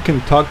PMDG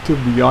can talk to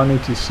beyond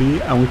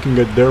ATC and we can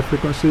get their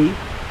frequency,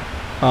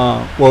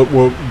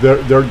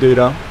 their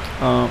data,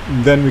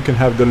 then we can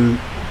have the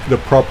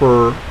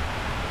proper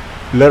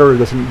letter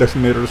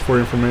designators for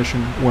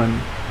information when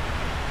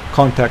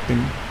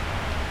contacting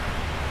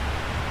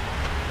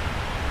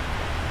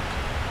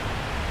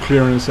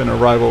clearance and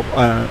arrival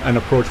and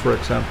approach, for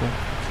example.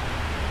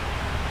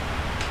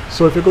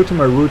 So if I go to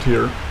my route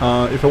here,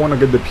 if I want to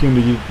get the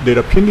PMDG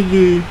data,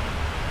 PMDG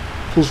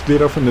pulls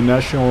data from the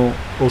National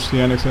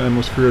Oceanics and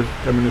Atmospheric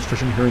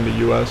Administration here in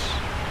the US.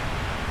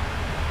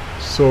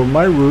 So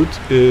my route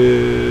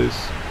is,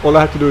 all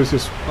I have to do is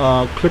just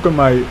click on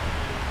my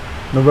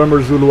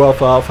November Zulu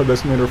Alpha Alpha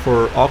designator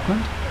for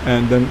Auckland,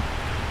 and then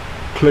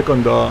click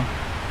on the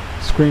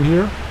screen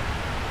here.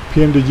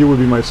 PMDG will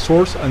be my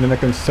source, and then I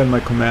can send my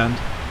command.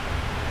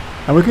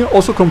 And we can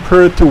also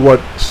compare it to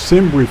what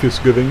SimBrief is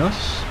giving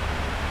us.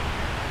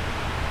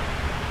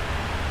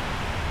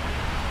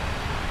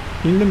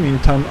 In the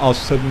meantime, I'll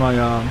set my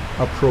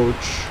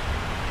approach.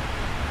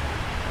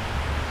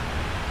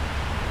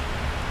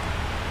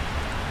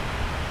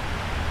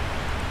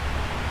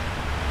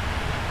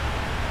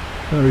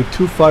 Going to be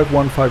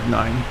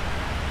 25159.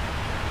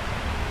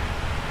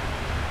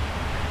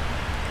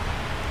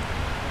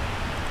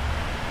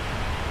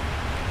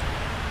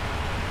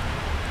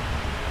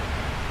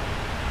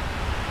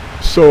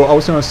 So I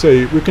was going to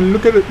say, we can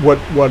look at it, what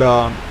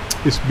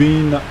is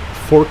being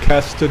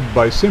forecasted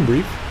by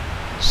SimBrief.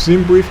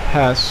 SimBrief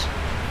has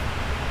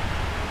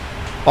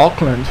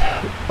Auckland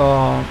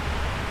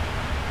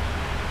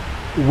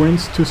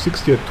winds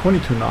 260 at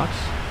 22 knots.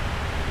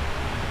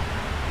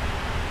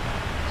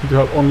 So to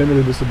have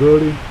unlimited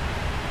visibility.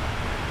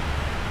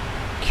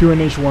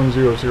 QNH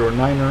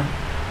 1009er.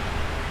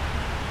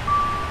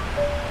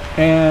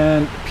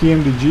 And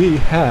PMDG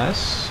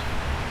has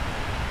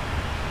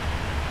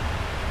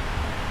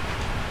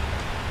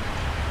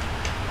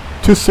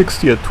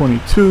 .260 at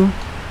 22,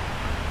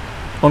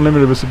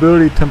 unlimited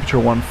visibility,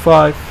 temperature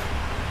 15,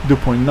 dew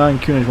point 9,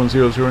 QNH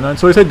 1009.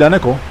 So it's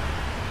identical.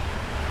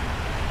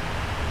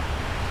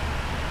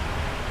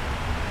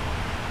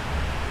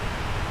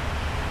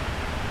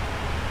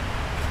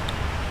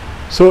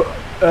 So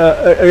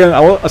again,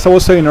 as I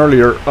was saying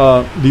earlier,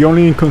 the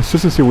only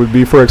inconsistency would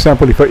be, for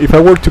example, if I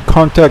were to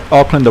contact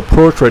Auckland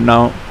Approach right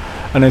now,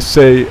 and I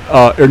say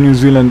Air New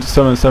Zealand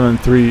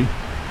 773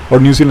 or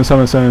New Zealand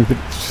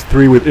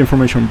 773 with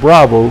information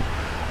Bravo,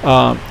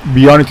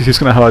 beyond it is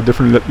going to have a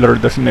different letter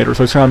designator,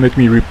 so it's going to make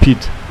me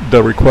repeat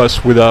the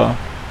request with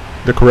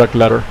the correct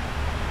letter.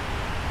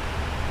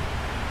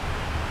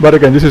 But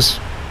again, this is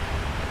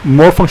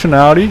more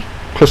functionality,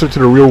 closer to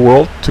the real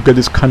world, to get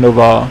this kind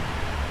of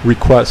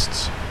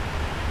requests.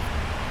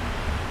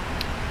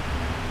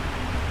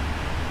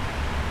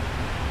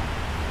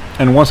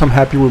 And once I'm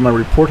happy with my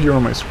report here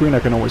on my screen, I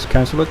can always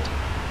cancel it.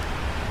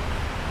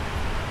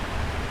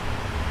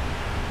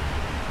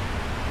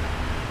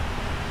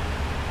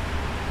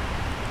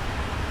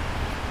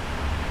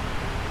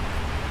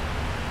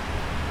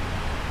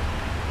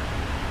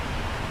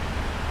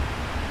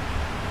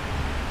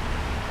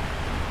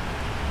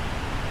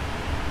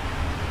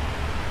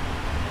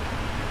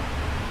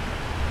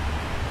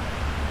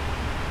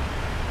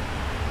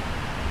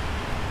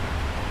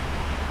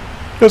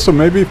 Yeah, so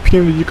maybe if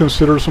PMDG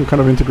considers some kind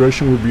of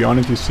integration with Beyond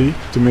NTC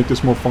to make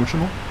this more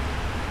functional.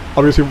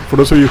 Obviously, for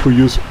those of you who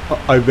use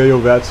IVEO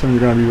VATSIM,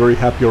 you're going to be very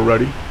happy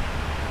already.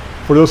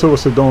 For those of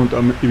us who don't,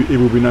 it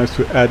would be nice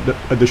to add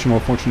additional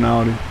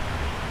functionality.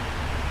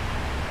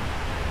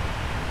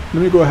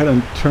 Let me go ahead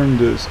and turn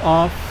this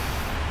off.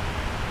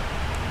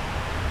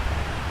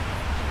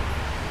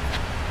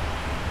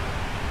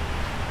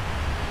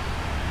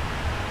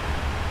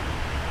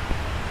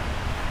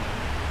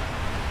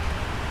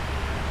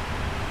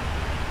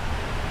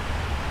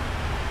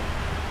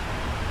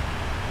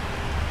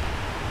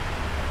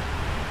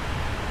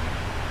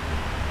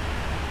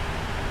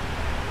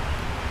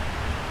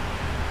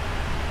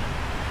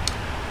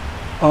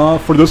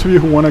 For those of you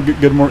who want to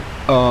get more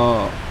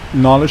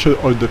knowledge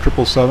of the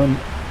 777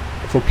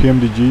 for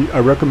PMDG, I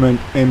recommend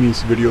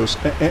Emmy's videos.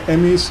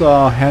 Emmy's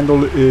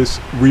handle is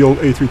Real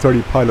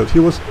A330 Pilot. He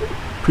was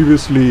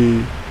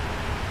previously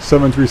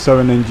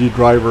 737NG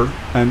driver,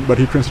 but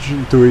he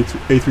transitioned to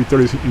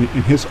A330s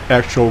in his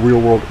actual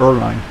real-world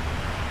airline.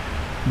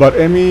 But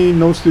Emmy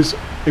knows this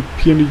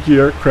PMDG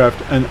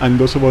aircraft and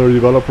those of other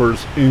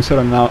developers inside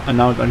and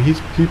out, and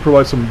he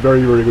provides some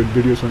very, very good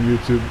videos on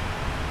YouTube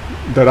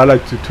that I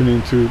like to tune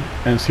into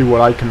and see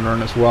what I can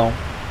learn as well.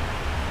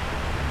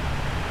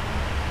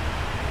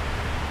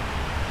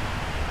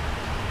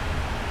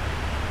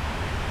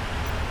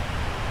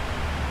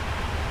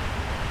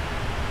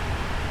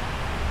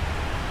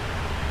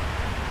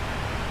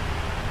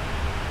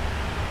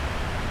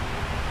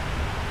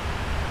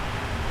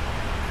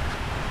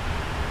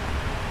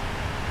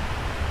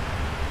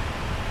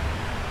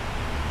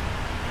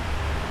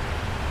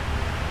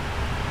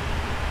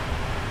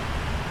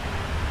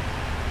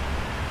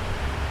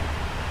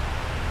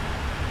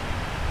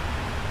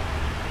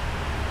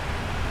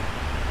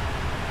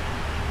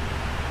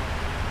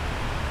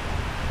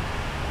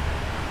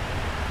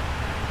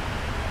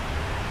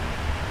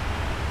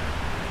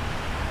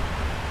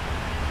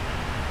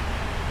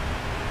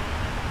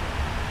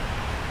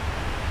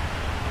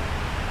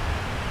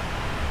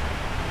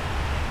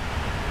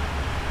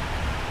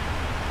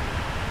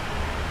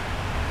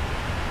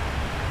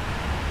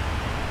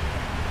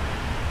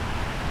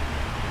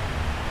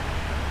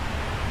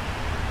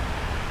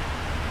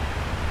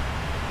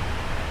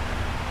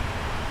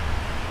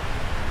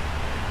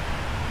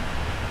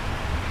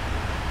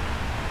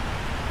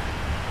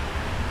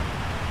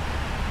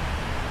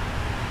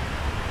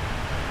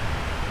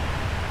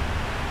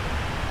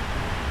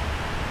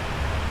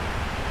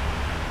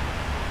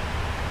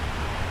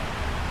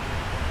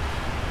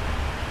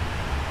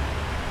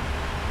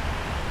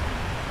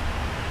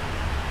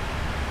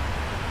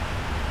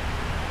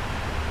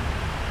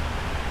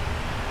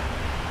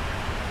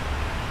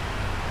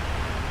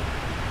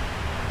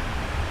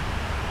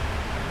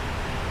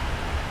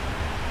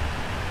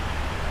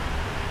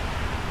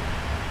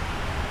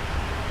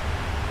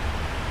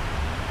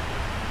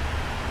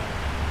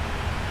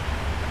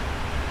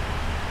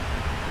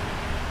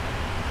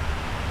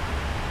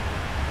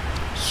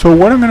 So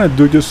what I'm gonna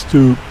do, just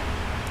to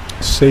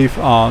save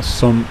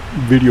some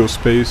video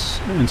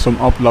space and some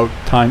upload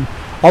time,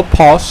 I'll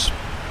pause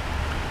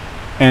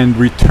and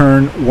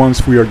return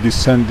once we are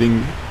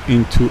descending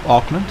into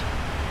Auckland.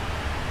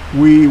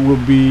 We will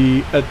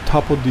be at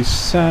top of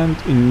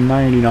descent in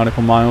 90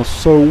 nautical miles.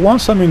 So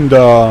once I'm in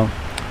the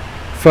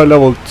flight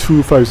level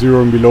 250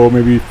 and below,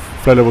 maybe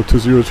flight level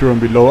 200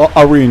 and below,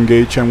 I'll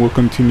re-engage and we'll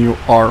continue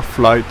our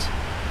flight.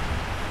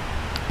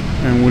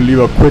 And we'll leave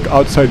a quick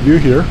outside view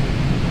here.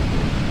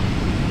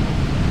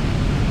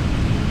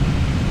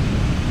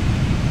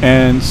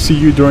 And see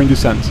you during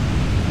descent.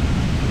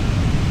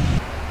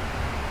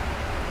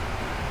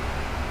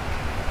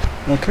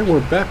 Okay,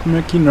 we're back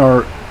making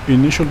our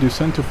initial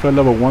descent to flight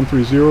level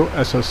 130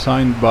 as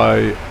assigned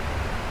by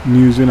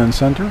New Zealand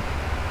Center.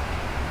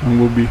 and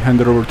will be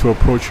handed over to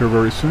Approacher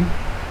very soon.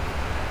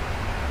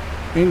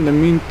 In the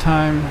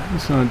meantime,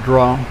 it's gonna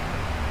draw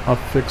a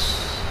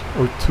fix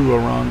or two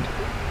around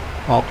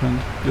Auckland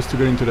just to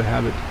get into the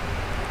habit.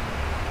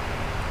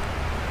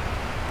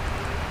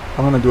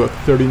 I'm gonna do a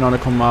 30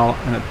 nautical mile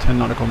and a 10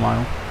 nautical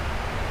mile.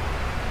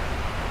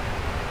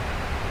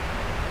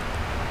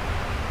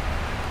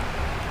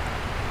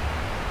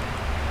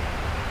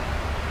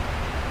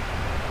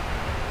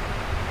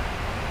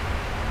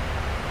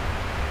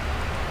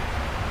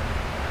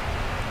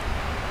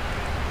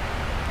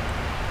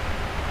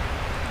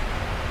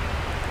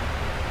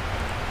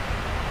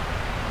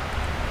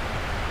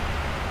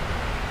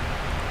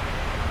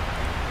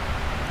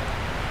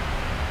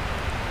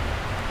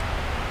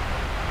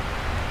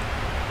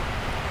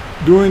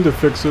 Doing the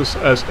fixes,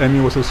 as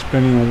Emmy was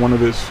explaining in one of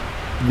his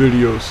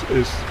videos,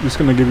 is just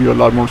going to give you a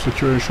lot more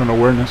situational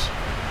awareness.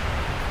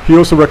 He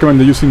also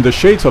recommended using the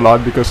shades a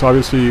lot because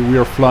obviously we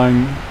are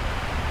flying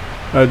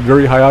at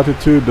very high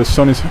altitude. The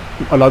sun is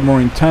a lot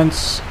more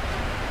intense,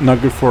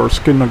 not good for our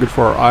skin, not good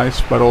for our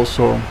eyes, but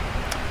also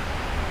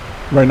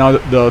right now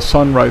the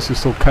sunrise is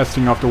still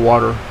casting off the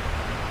water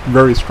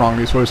very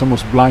strongly, so it's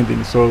almost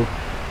blinding. So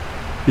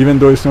even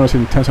though it's not as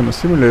intense on a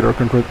simulator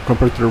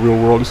compared to the real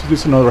world, this is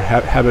just another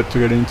habit to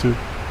get into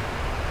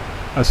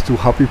as to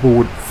how people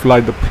would fly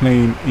the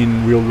plane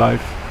in real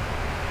life.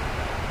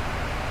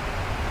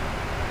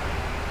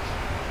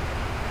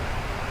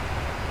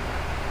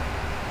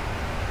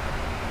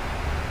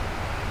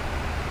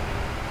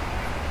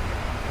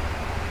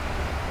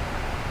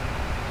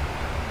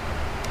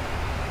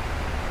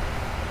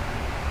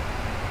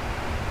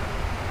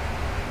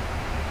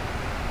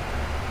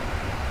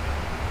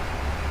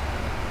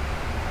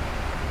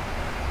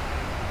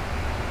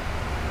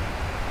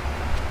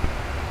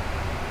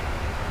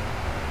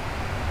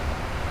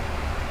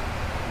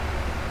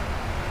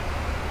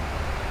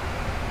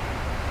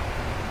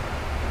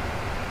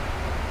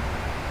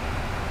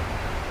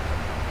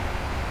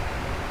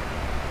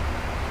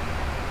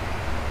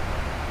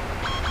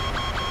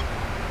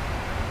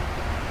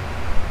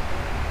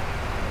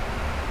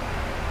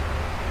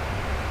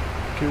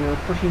 Okay, we're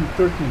approaching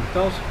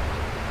 13,000.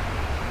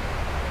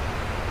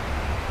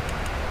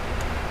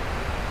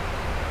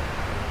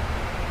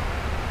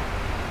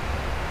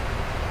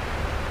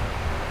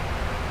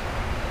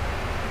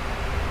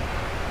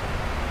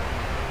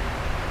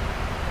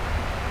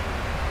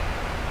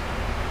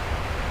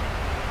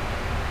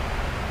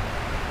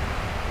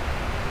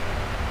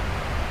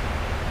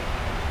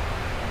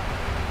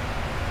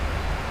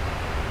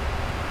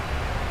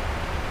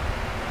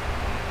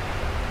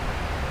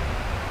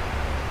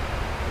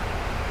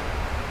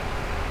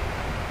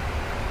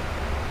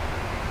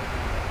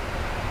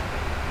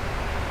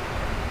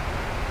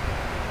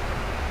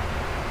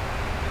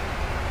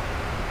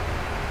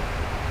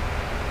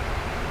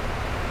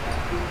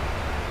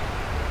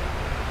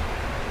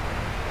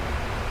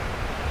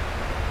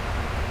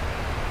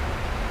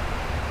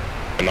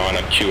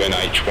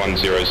 QNH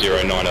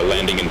 1009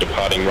 landing and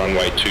departing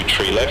runway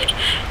 23 left.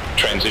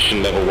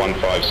 Transition level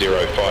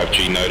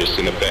 1505G notice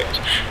in effect.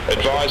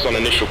 Advise on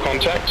initial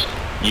contact.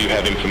 You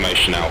have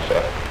information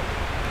Alpha.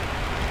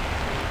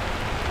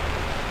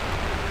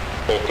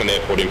 Auckland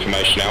Airport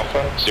information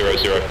Alpha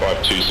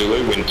 0052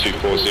 Zulu, wind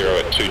 240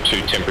 at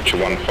 22, temperature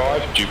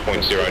 15, dew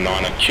point 09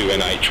 at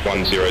QNH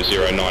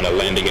 1009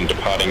 landing and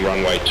departing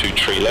runway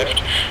 23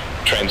 left.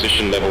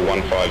 Transition level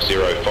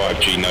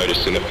 1505G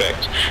notice in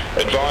effect.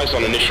 Advise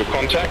on initial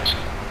contact.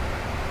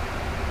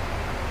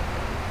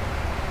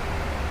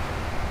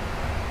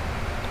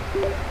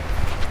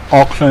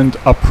 Auckland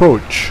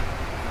approach.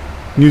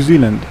 New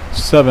Zealand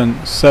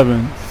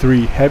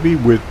 773 heavy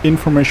with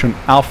information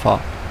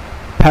Alpha,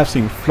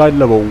 passing flight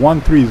level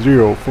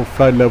 130 for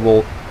flight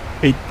level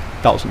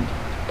 8000.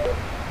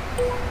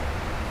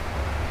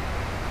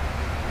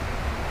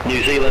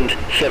 New Zealand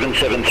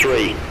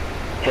 773.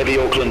 Heavy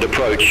Auckland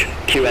approach,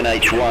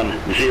 QNH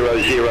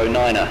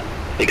 1009er.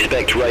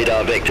 Expect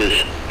radar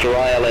vectors for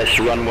ILS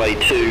runway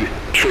 2,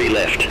 tree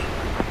left.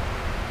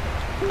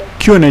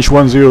 QNH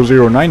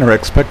 1009er,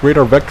 expect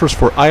radar vectors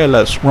for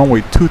ILS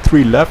runway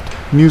 23 left,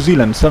 New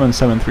Zealand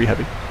 773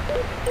 heavy.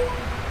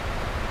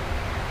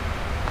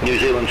 New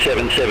Zealand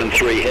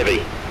 773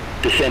 heavy.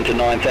 Descend to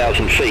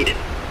 9,000 feet,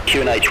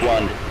 QNH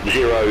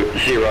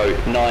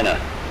 1009er.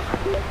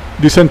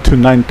 Descent to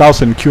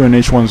 9,000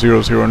 QNH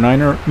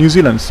 1009er, New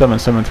Zealand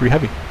 773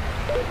 heavy.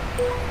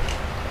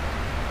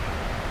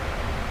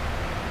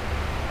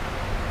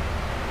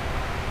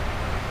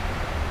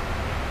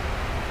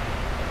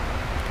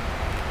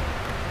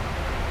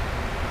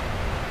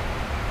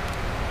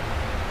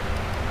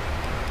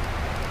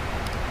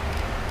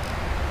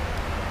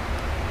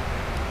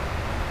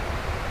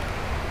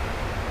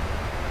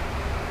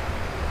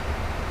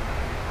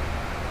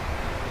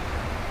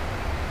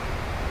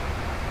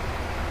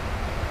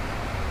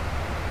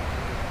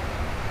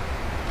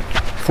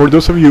 For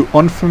those of you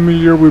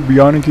unfamiliar with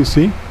Beyond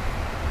ATC,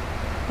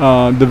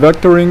 the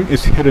vectoring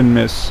is hit and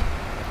miss.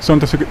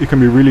 Sometimes it can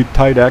be really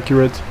tight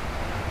accurate,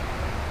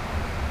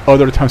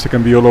 other times it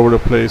can be all over the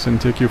place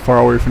and take you far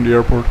away from the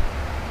airport.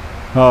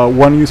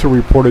 One user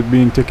reported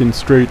being taken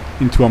straight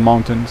into a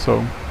mountain,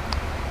 so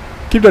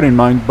keep that in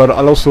mind. But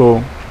I'll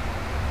also...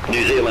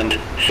 New Zealand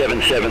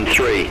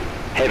 773,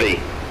 heavy,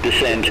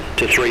 descend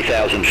to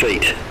 3,000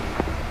 feet.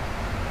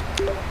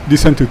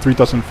 Descend to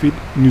 3,000 feet,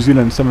 New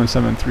Zealand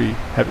 773,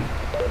 heavy.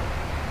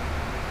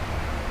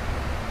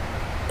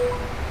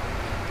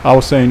 I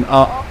was saying,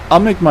 I'll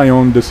make my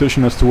own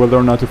decision as to whether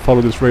or not to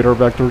follow these radar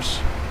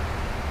vectors.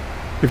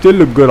 If they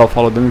look good, I'll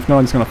follow them. If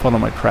not, it's going to follow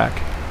my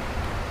track.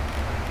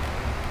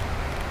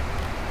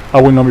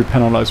 I will not be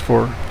penalized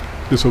for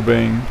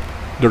disobeying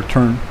their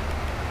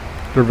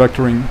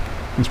vectoring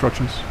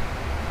instructions.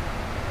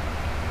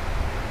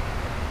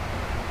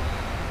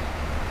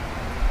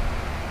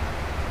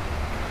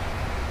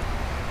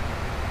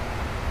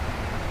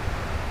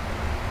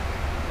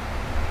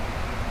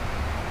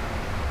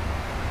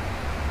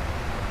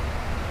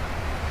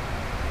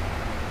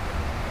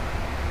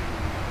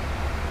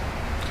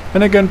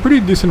 And again, pretty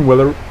decent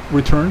weather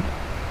return.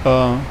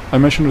 I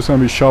mentioned there's going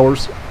to be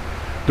showers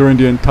during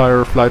the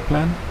entire flight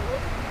plan,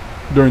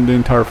 during the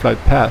entire flight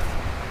path.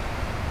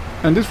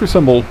 And this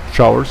resemble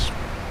showers,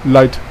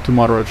 light to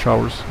moderate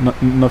showers,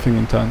 nothing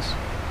intense.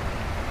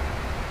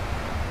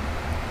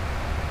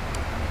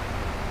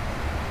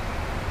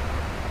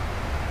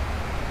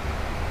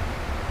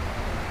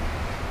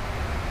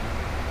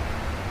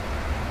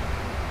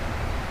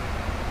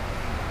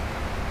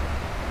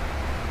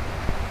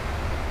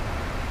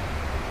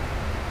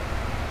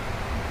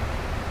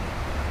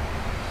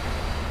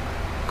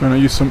 Gonna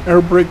use some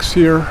air brakes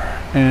here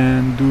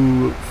and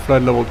do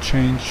flight level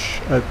change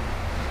at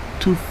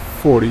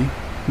 240.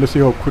 Let's see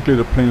how quickly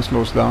the plane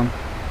slows down.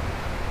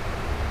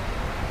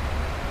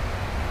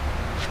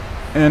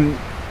 And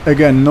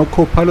again, no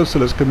co-pilot, so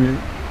let's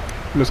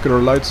get our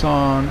lights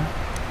on.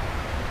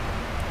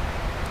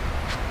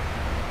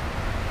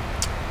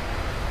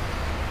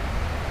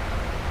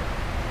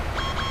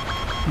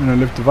 I'm gonna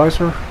lift the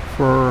visor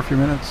for a few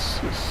minutes,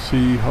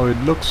 see how it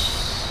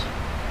looks.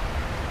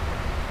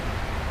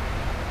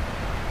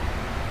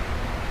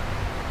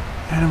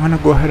 And I'm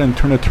gonna go ahead and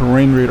turn the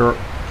terrain radar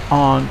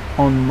on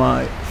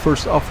my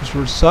first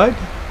officer's side.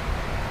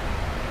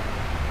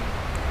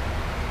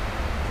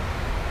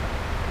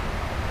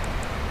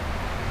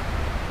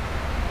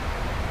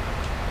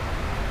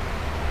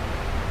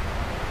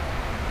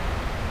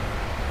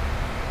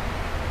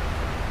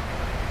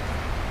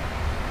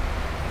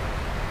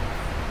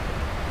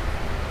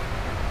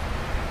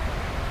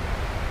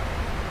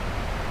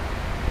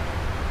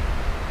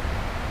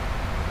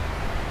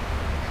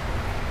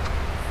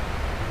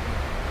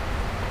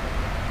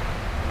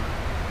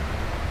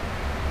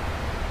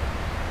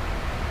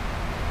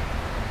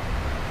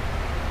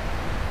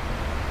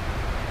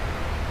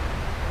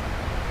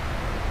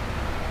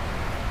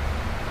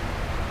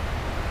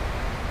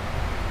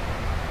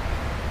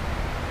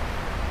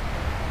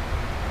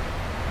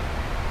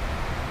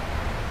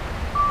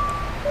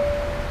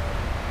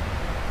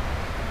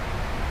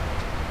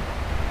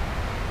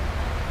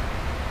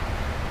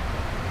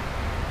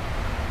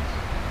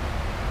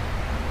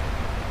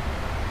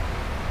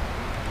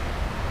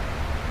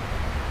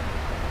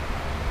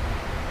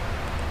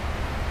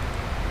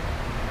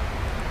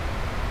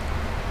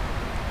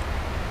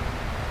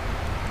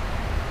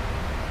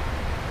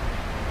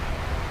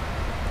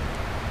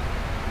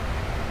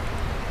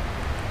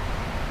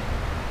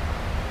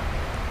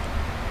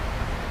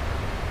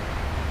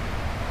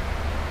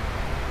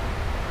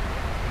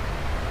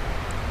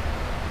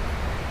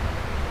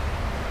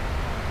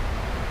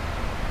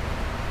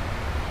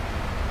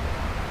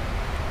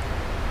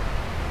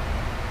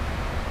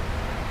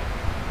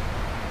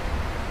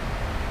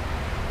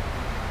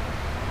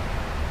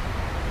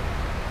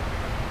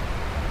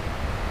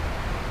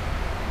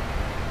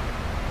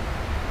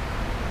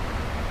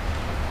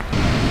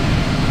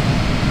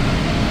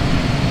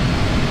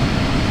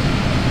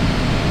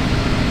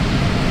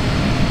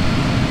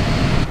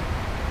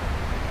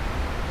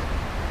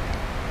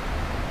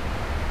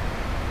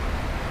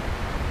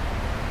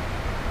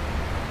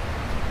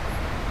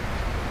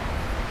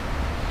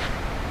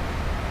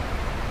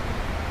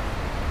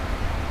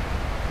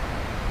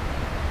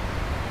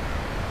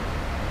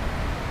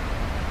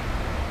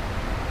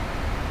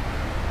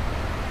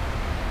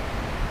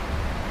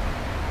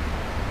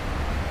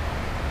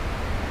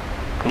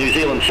 New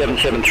Zealand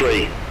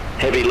 773,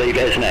 heavy leave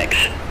SNAX,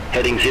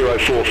 heading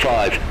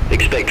 045,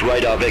 expect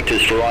radar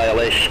vectors for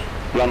ILS,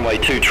 runway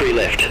 23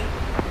 left.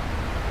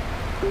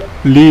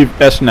 Leave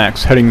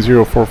SNAX, heading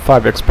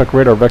 045, expect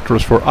radar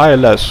vectors for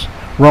ILS,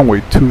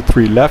 runway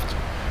 23 left,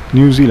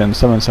 New Zealand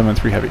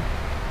 773 heavy.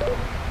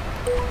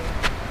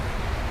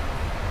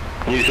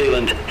 New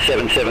Zealand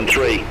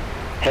 773,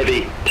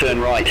 heavy,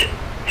 turn right,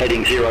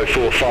 heading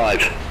 045,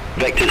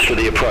 vectors for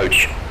the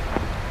approach.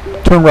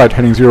 Turn right,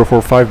 heading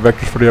 045,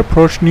 vectors for the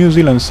approach, New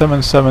Zealand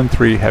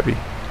 773 heavy.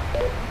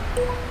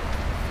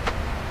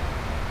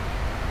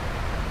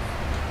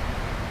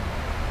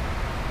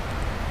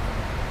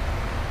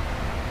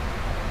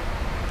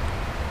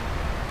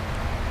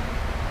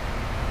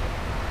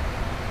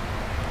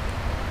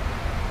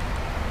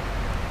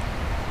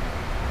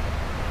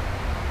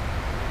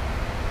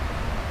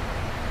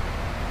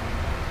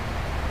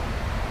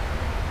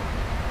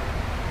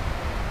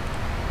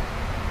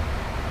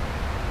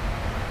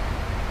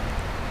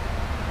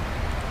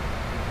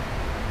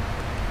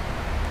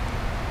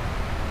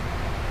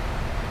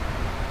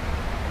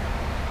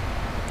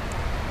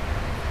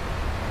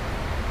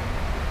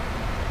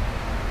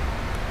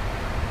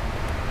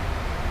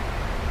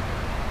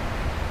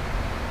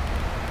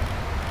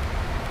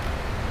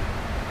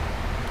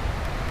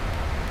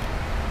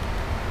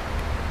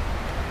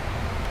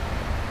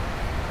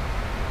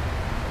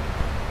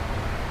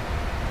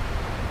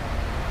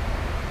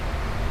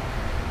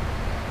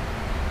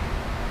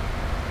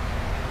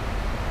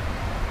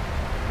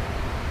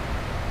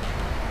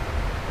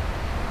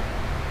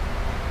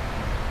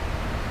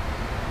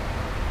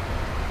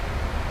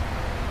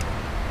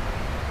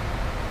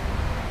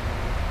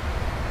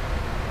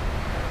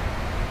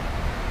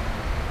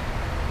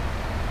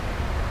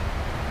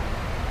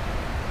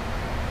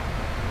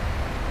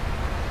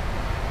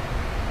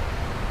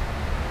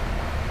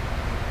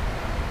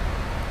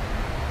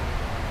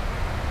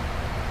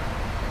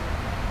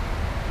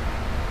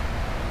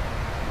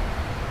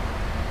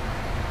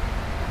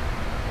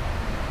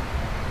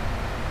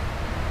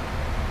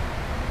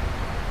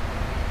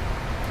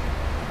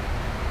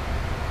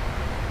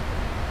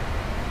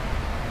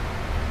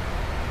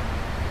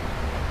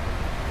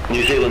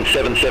 New Zealand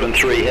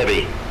 773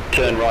 heavy,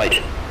 turn right,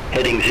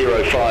 heading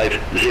 050.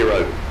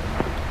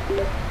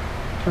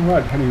 Turn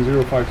right, heading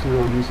 050,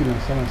 New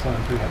Zealand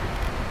 773 heavy.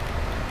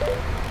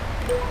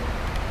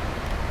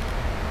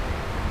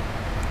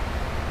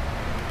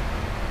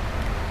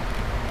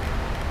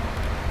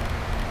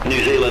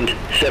 New Zealand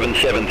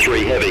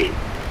 773 heavy,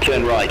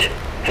 turn right,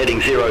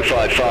 heading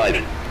 055.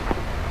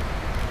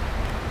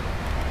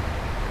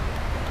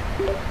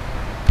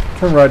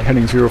 Turn right,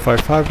 heading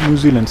 055, New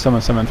Zealand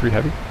 773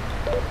 heavy.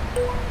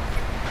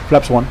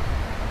 Flaps 1.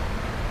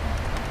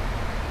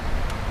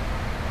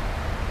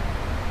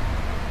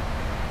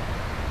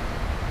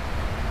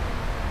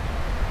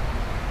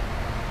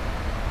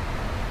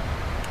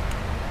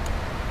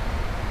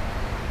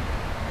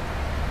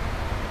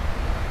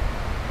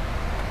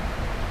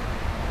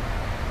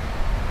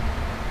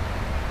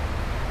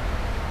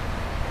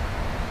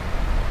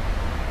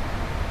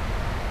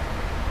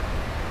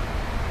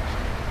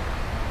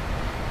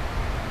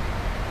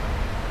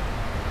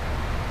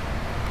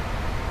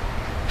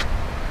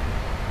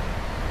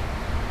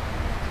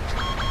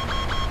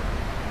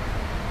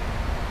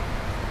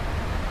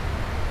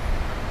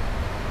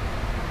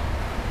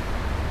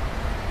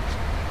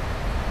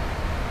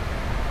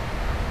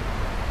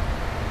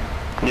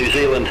 New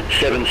Zealand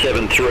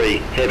 773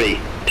 heavy,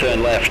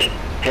 turn left,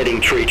 heading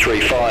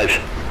 335.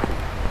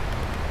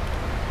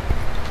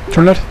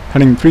 Turn left,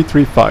 heading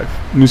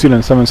 335, New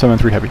Zealand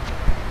 773 heavy.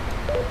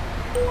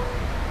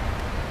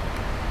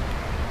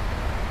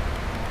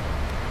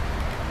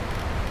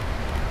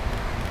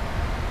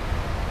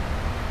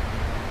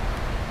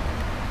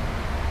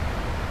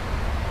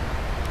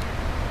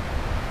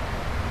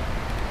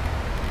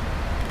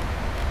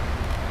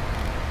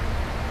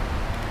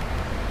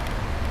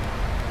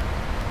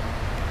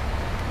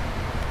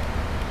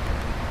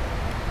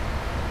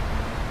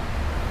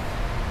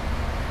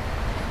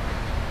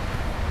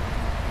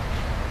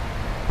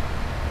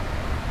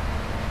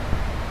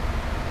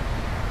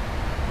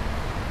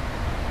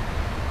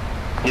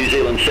 New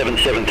Zealand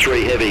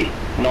 773 heavy,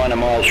 9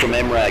 miles from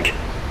MRAG,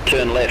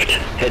 turn left,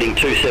 heading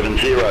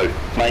 270,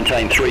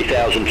 maintain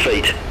 3,000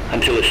 feet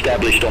until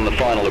established on the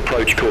final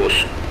approach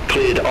course.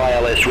 Cleared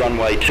ILS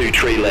runway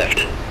 23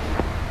 left.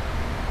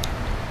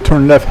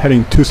 Turn left,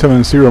 heading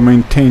 270,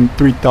 maintain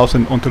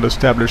 3000 until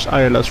established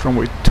ILS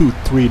runway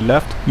 23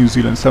 left, New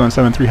Zealand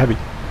 773 heavy.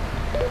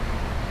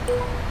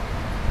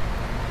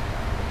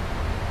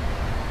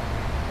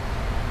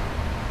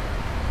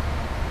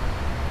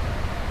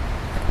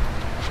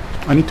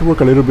 I need to work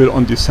a little bit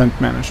on descent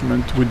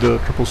management with the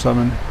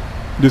 777.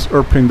 This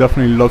airplane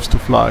definitely loves to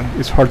fly.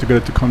 It's hard to get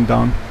it to come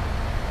down.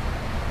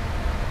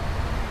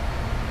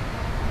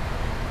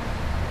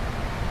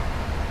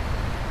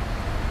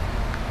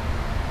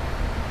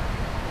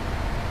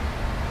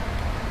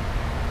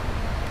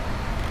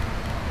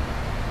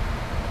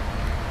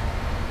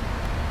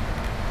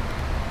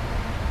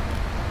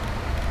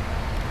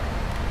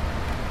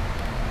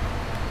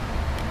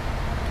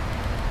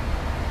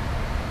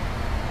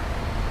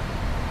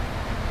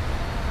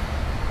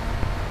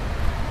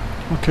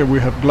 Okay, we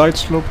have glide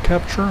slope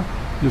capture,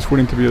 just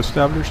waiting to be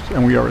established,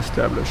 and we are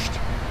established.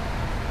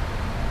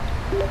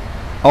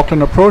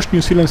 Auckland approach, New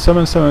Zealand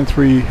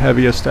 773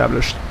 heavy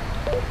established.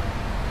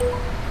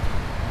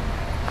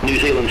 New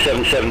Zealand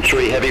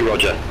 773 heavy,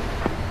 roger.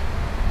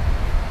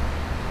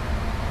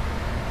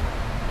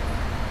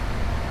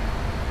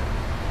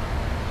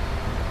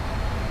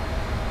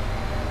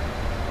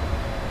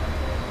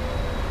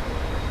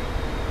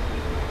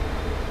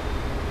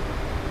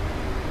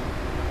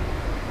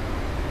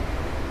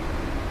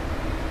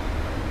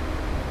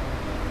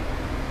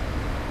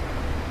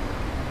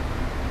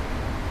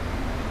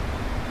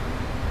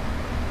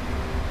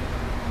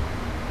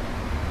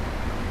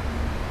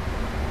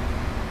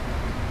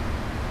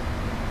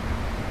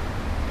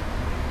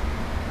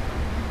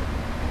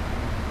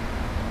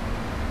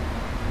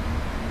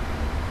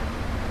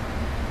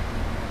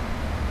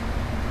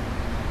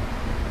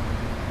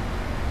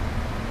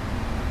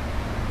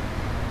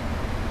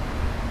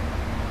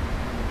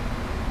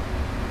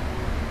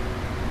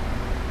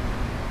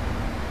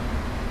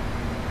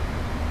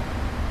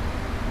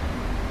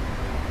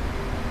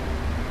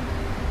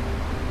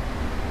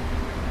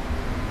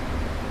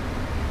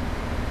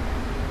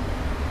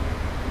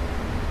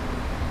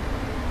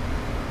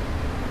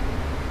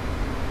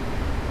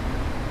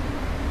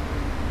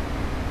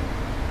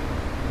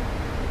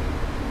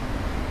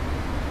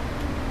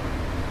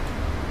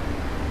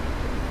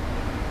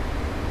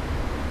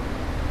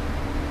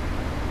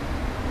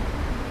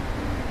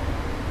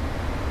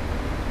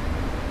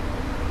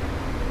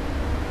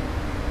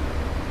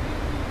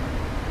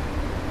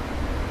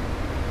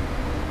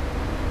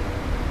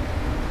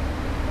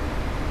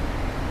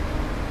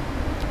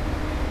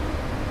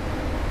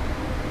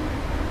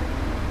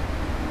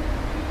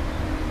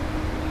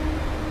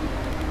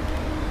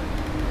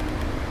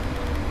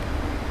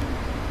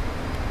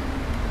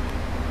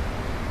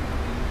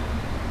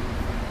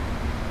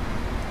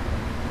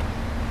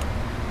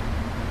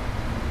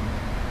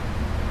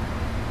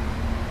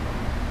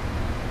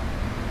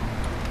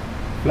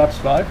 Flaps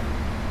 5.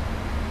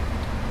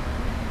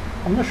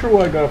 I'm not sure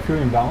why I got a fuel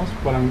imbalance,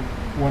 but I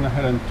went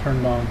ahead and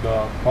turned on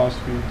the pause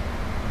feed.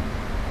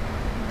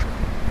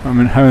 I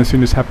mean, haven't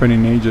seen this happen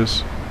in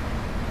ages.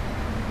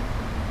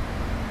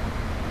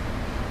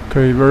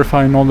 Okay,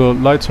 verifying all the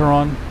lights are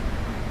on.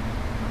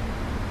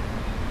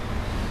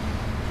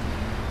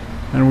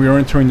 And we are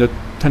entering the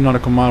 10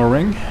 nautical mile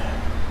ring.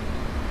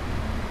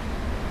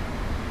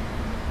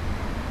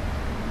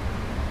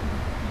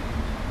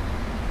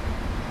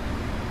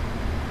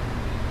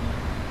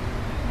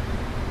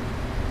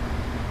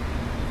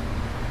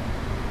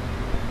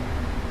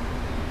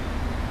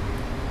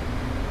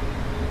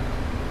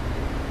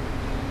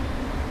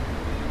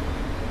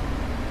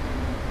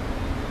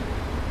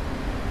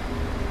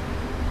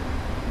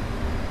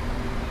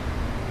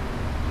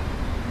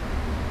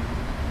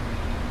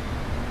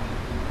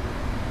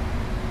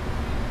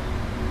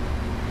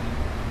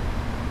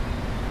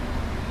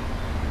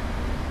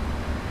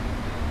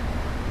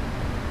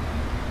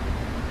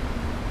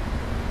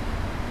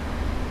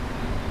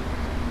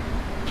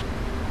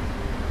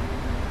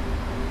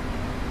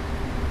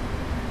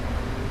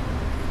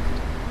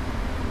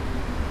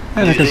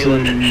 And I can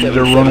see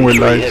the runway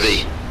lights.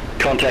 Heavy.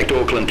 Contact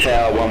Auckland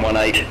Tower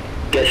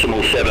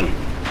 118.7.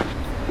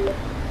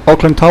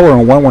 Auckland Tower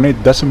on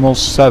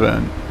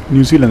 118.7.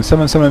 New Zealand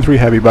 773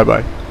 heavy, bye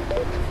bye.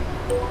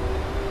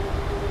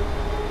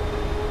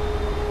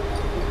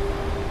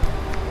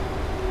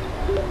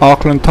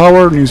 Auckland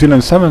Tower, New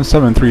Zealand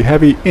 773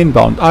 heavy,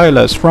 inbound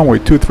ILS, runway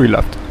 23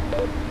 left.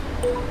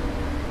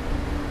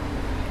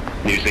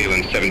 New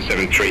Zealand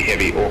 773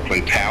 heavy,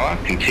 Auckland Tower,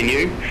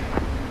 continue.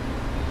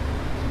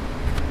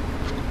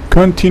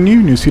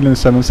 Continue, New Zealand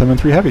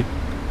 773 heavy.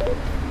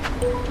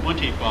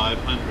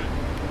 2500.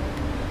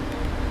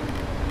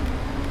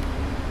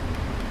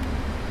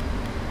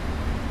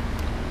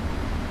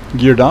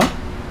 Gear down.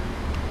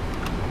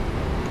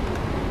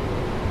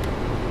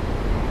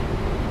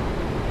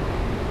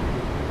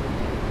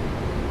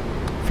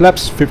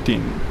 Flaps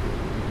 15.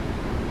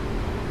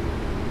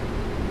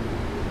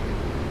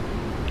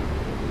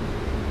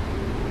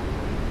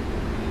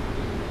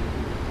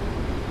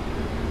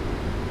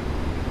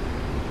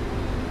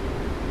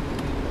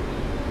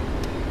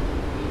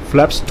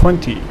 Flaps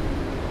 20.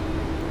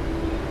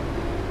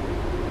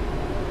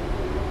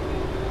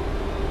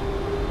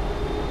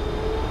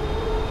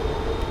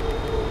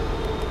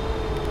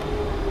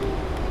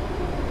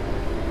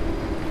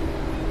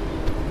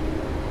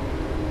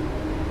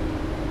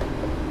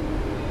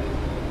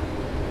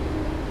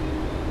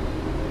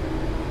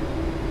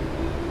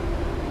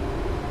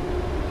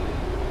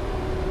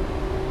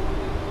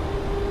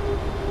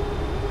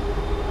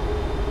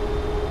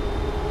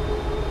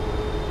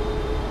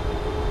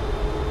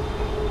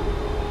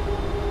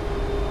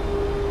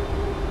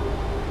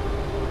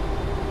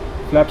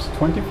 Flaps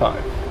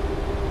 25.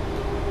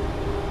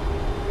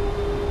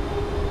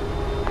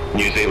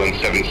 New Zealand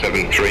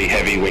 773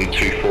 heavy, wind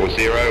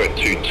 240 at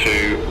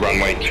 22,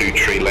 runway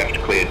 23 left,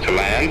 cleared to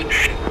land.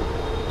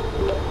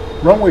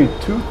 Runway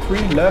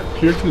 23 left,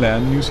 clear to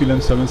land, New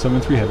Zealand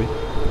 773 heavy.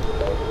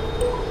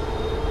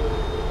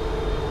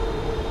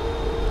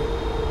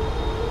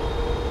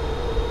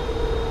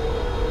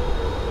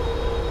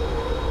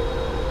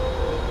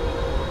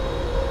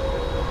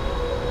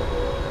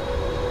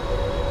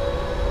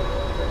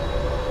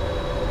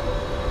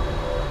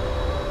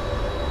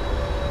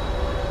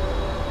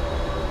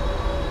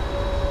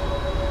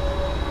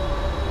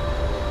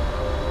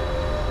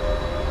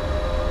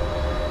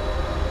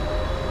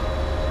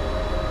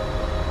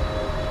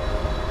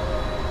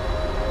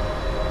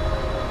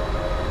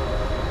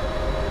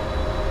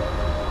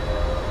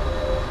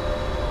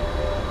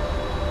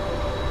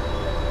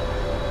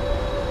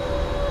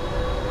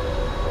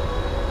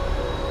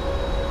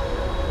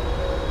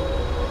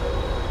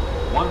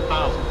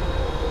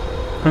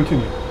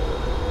 Continue.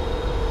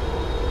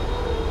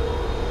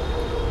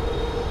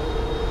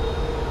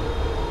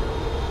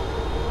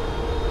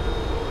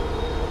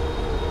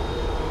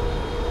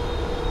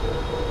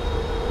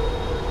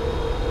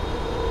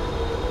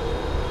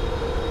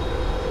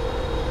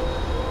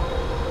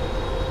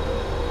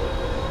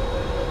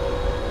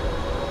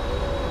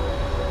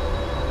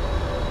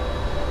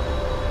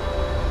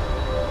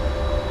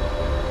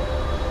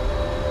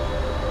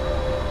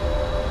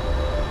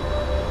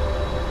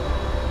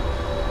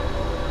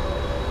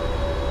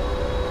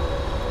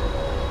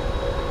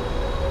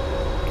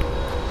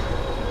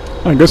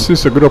 I guess this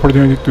is a good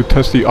opportunity to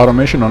test the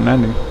automation on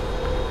landing.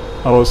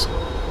 I was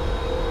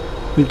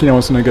thinking I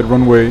was going to get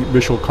runway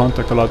visual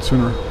contact a lot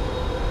sooner.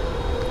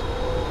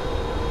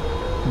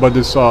 But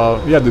this,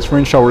 yeah, this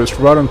rain shower is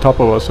right on top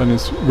of us and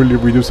it's really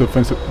reduced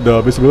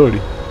the visibility.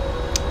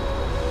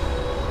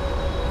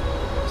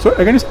 So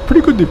again, it's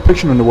pretty good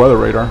depiction on the weather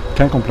radar,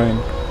 can't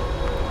complain.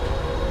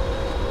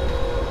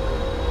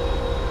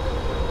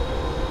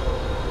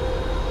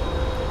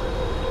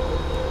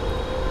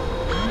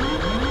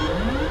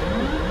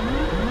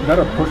 That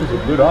pushes a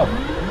bit up.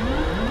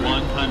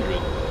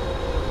 100.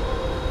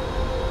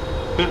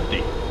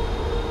 50.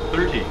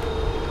 30.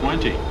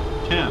 20.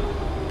 10.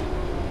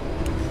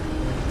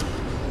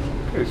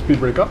 Okay, speed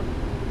brake up.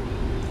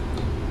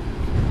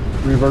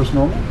 reverse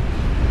normal,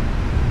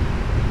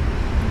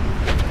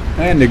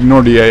 and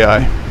ignore the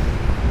AI.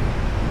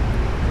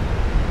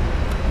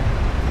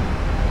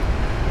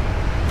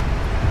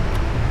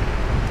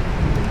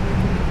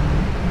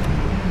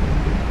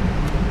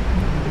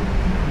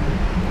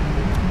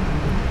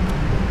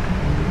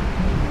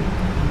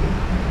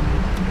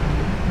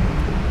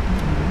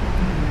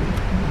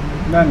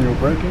 Manual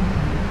braking.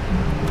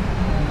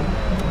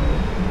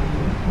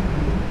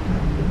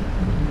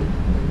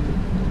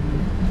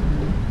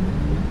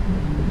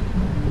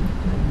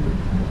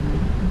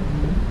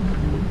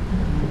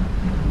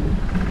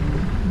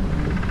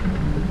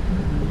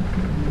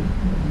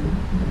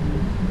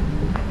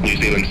 New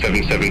Zealand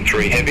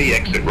 773 Heavy,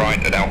 exit right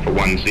at Alpha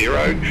 10.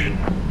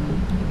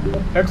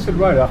 Exit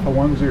right, Alpha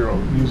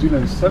 10, New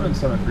Zealand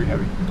 773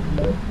 Heavy.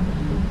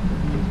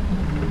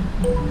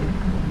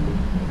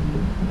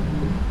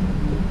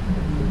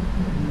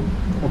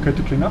 Okay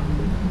to clean up.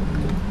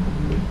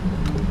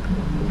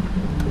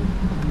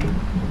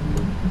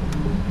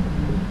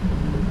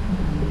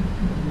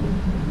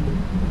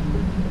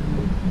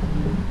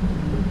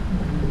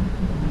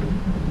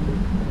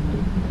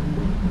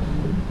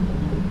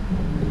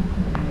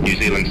 New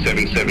Zealand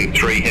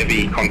 773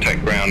 Heavy,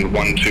 contact ground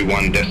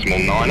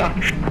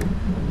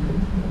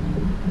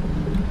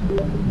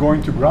 121.9er.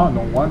 Going to ground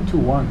on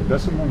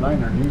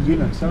 121.9er, New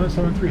Zealand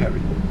 773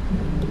 Heavy.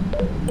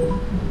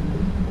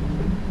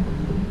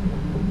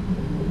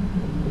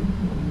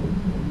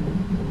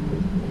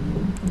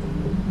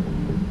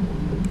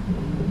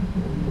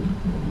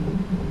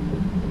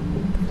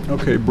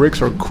 Okay,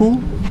 brakes are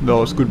cool. That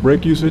was good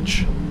brake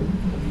usage.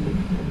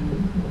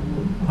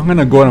 I'm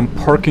gonna go ahead and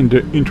park in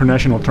the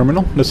international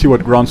terminal. Let's see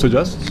what ground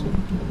suggests.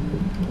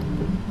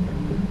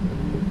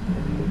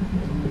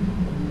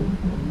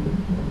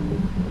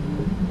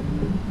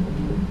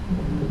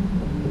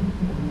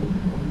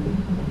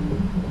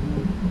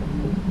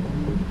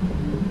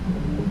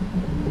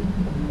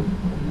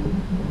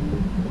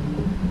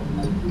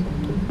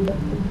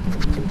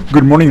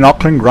 Good morning,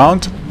 Auckland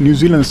ground. New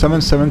Zealand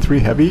 773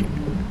 Heavy.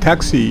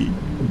 Taxi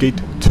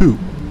gate 2.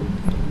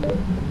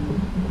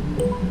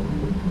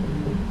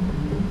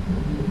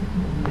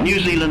 New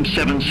Zealand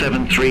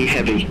 773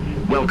 Heavy.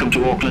 Welcome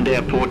to Auckland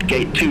Airport,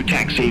 gate 2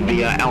 taxi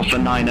via Alpha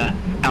 9er,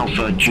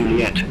 Alpha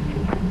Juliet.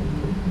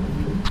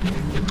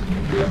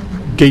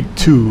 Gate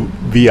 2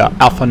 via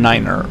Alpha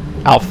 9er,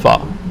 Alpha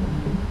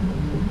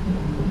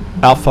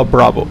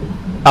Bravo,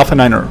 Alpha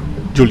 9er,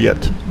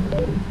 Juliet.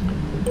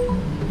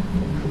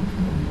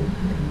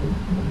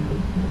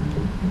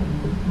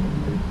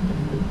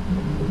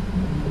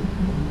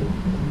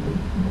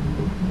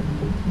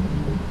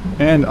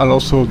 And I'll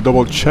also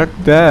double check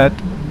that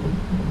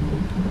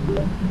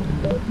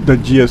the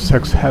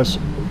GSX has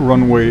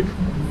runway,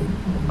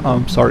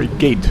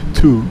 gate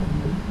 2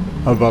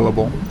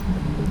 available.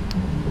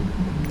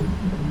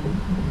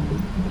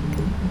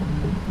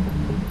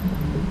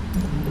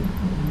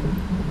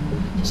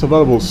 It's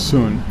available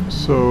soon,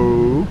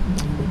 so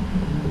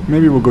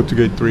maybe we'll go to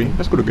gate 3.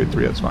 Let's go to gate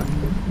 3, that's fine.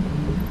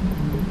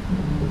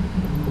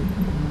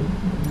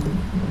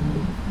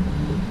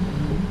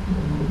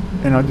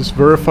 And I just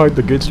verified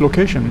the gate's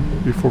location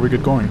before we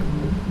get going.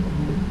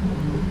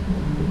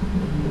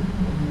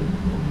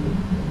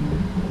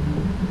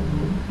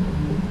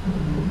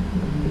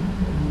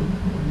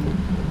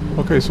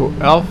 Okay, so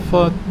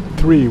Alpha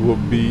 3 will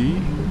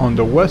be on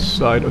the west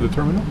side of the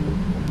terminal.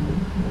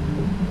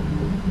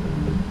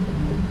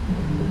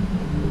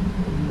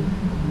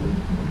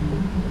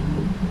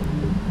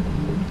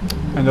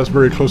 And that's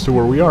very close to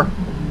where we are.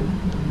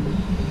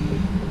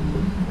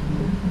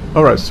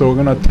 Alright, so we're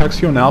gonna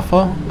taxi on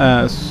Alpha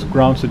as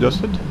ground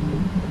suggested.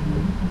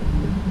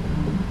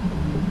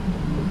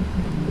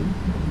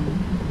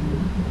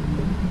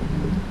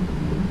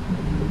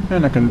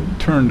 And I can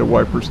turn the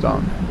wipers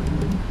down.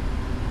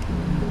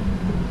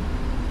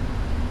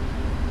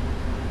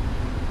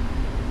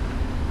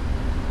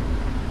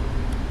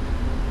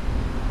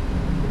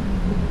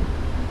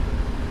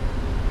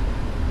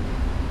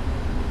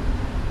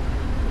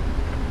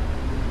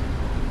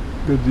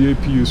 Get the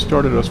APU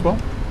started as well.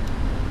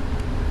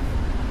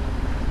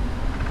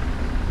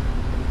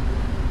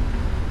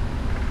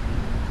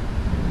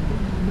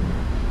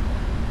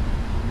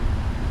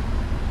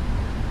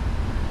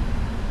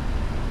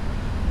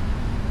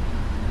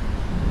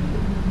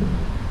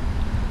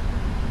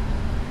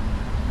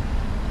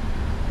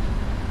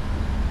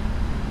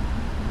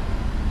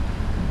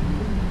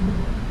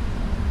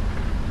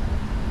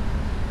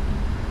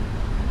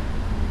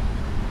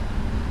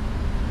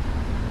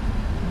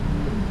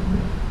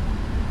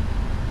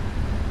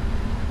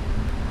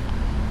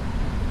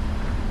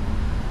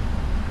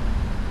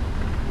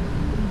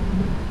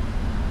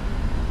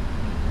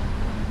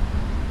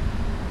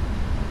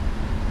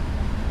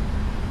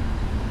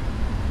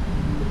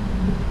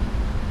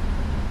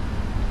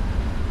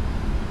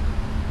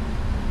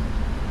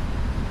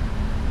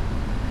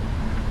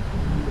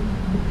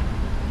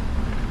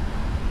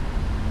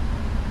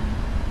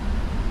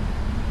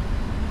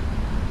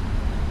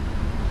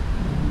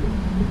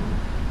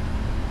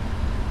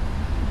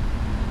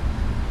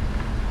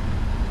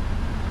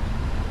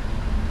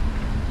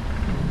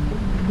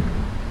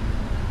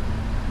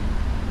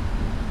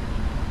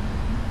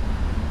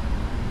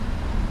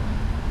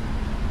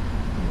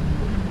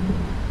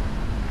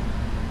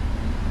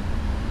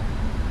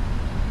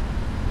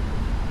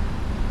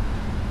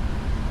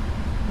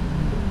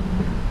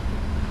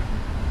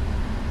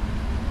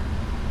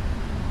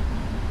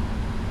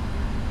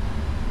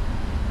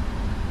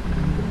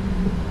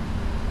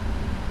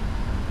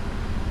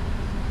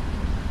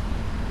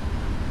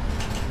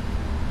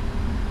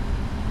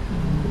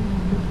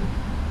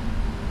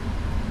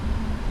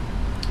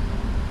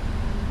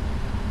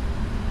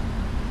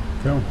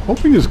 Okay, I'm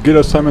hoping this git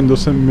assignment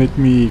doesn't make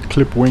me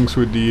clip wings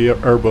with the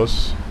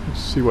Airbus. Let's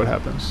see what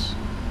happens.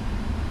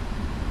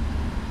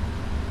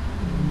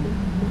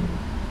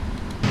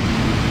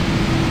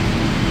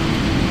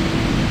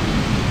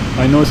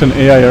 I know it's an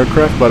AI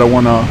aircraft, but I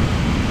want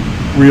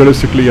to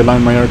realistically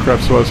align my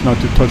aircraft so as not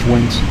to touch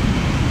wings.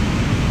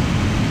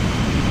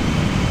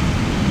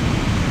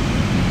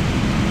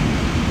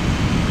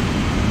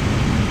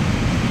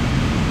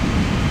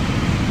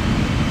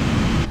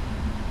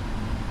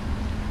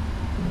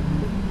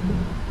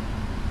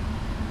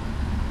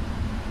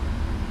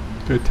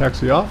 Okay,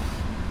 taxi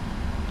off.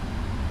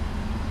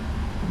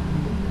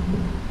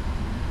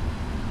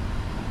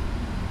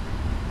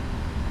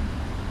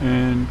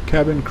 And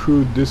cabin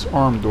crew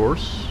disarm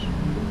doors.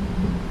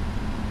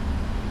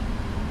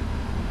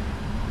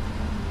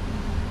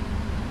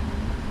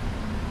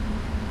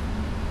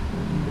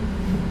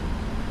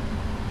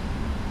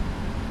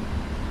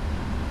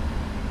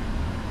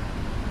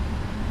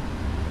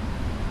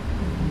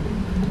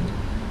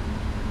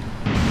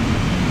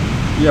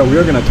 Yeah, we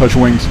are gonna touch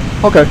wings.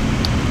 Okay.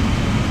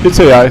 It's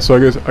AI, so I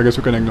guess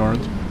we can ignore it.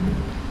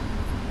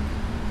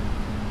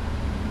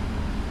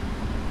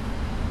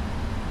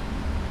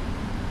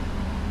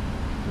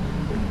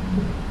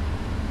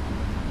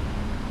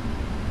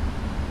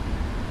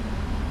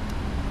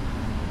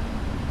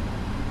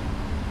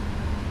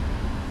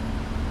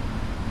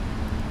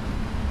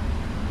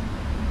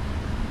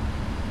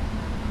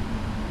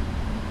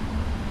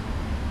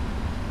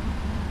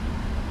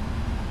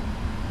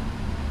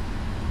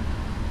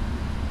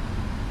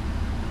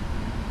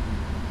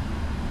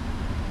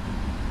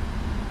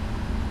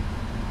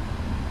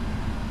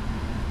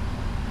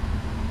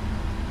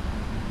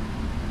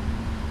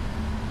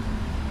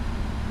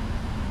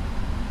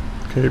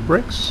 Okay,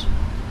 brakes.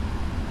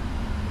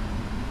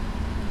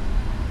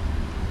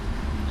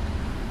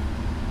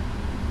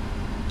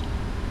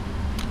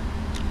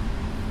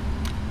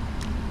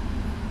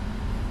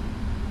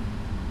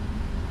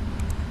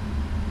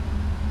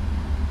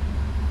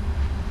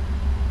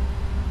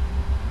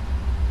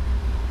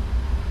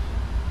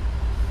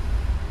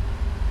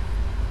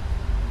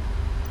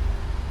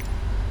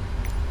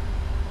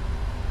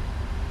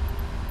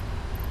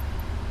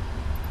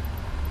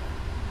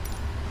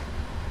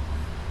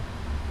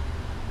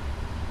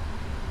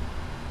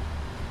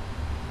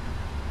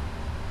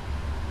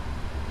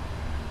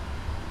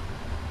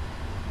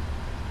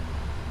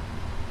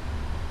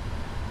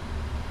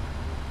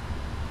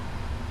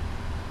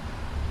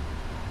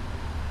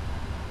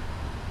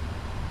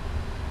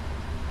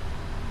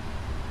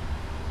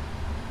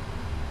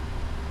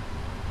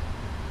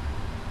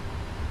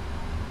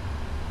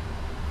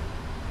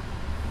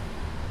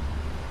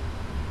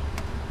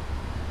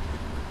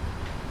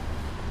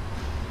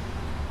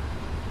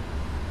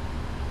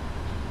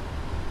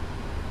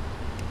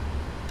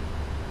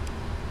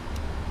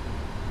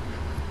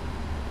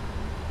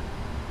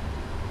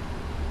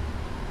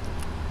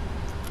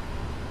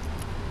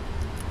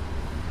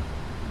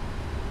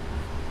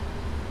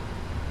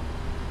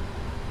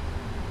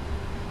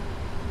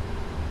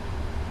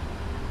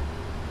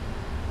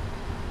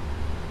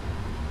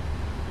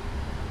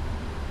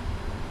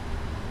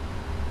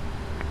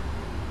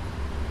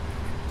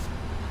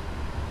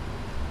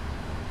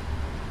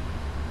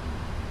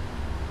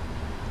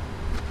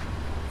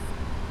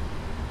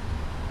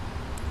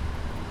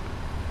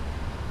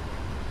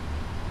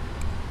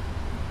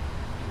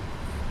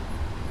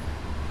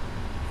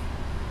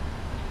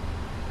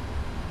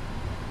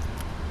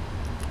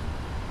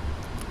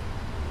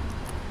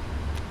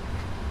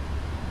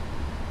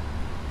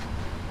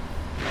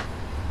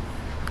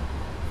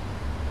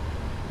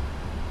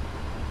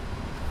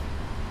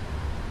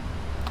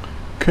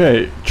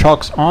 Okay,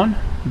 chocks on,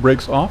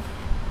 brakes off.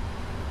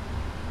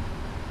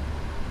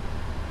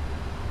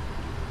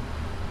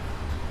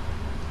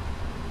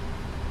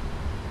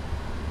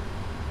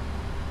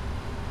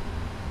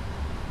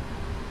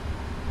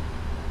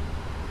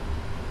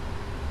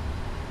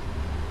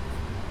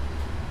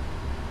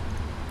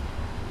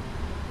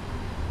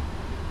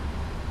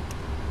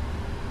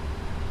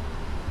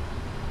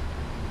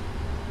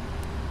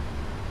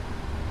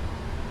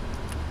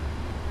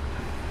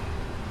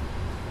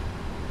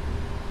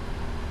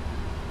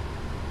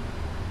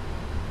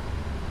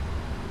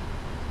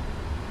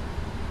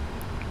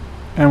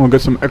 And we'll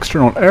get some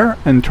external air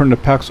and turn the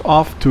packs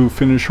off to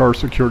finish our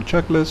secure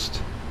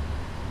checklist.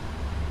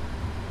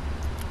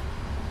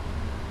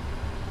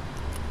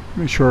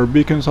 Make sure our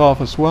beacon's off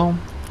as well.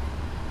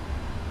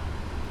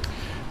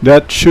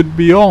 That should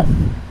be all.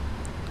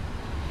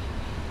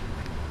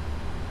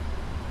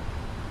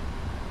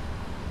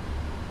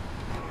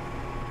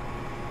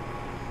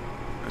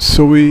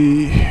 So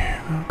we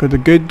got the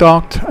gate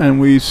docked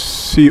and we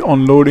see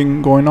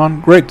unloading going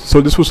on. Great.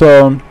 So this was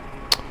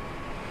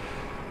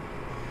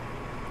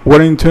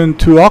Wellington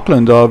to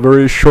Auckland, a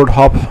very short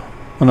hop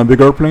on a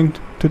big airplane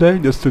today,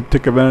 just to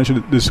take advantage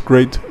of this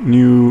great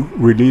new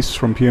release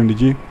from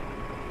PMDG.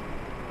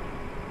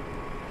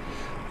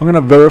 I'm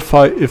gonna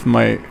verify if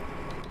my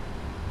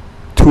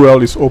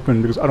 2L is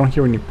open because I don't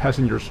hear any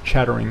passengers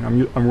chattering.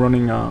 I'm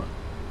running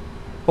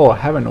Oh, I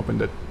haven't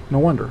opened it. No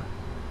wonder.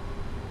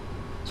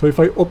 So if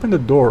I open the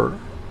door,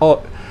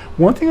 oh,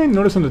 one thing I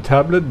noticed on the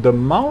tablet, the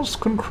mouse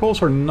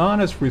controls are not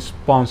as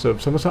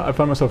responsive. Sometimes I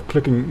find myself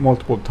clicking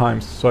multiple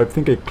times. So I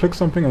think I clicked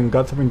something and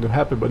got something to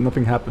happen, but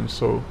nothing happens.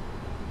 So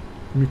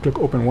let me click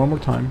open one more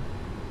time.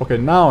 Okay,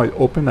 now I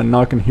open, and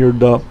now I can hear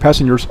the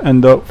passengers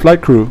and the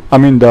flight crew, I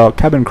mean the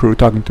cabin crew,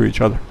 talking to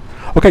each other.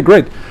 Okay,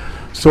 great.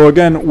 So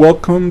again,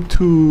 welcome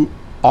to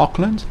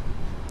Auckland.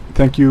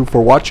 Thank you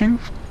for watching.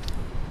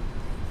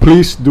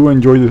 Please do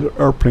enjoy this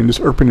airplane. This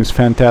airplane is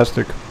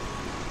fantastic.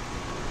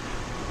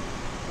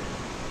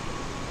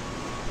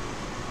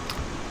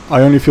 I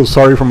only feel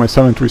sorry for my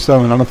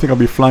 737. I don't think I'll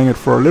be flying it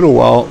for a little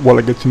while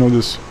I get to know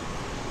this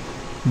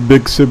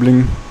big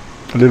sibling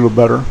a little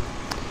better.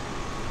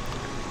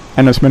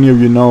 And as many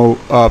of you know,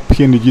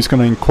 PNG is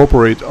going to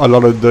incorporate a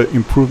lot of the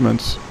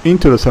improvements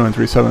into the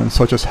 737,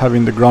 such as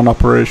having the ground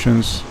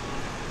operations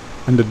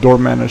and the door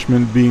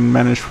management being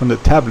managed from the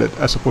tablet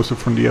as opposed to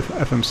from the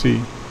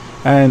FMC,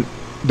 and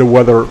the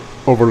weather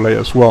overlay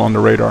as well on the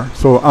radar.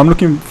 So I'm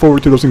looking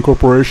forward to those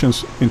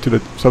incorporations into the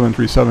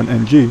 737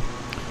 NG.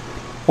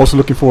 Also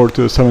looking forward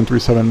to the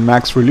 737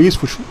 MAX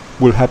release, which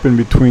will happen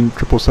between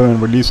 777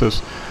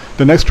 releases.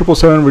 The next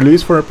 777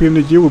 release for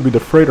PNG will be the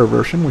freighter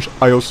version, which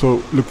I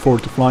also look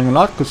forward to flying a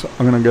lot, because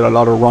I'm going to get a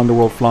lot of around the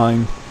world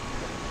flying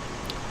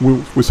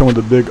with some of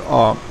the big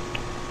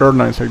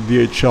airlines like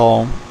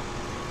DHL,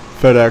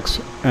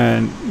 FedEx,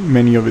 and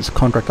many of its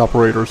contract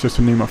operators, just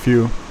to name a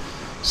few.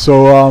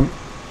 So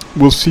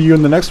we'll see you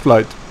in the next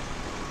flight.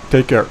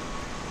 Take care.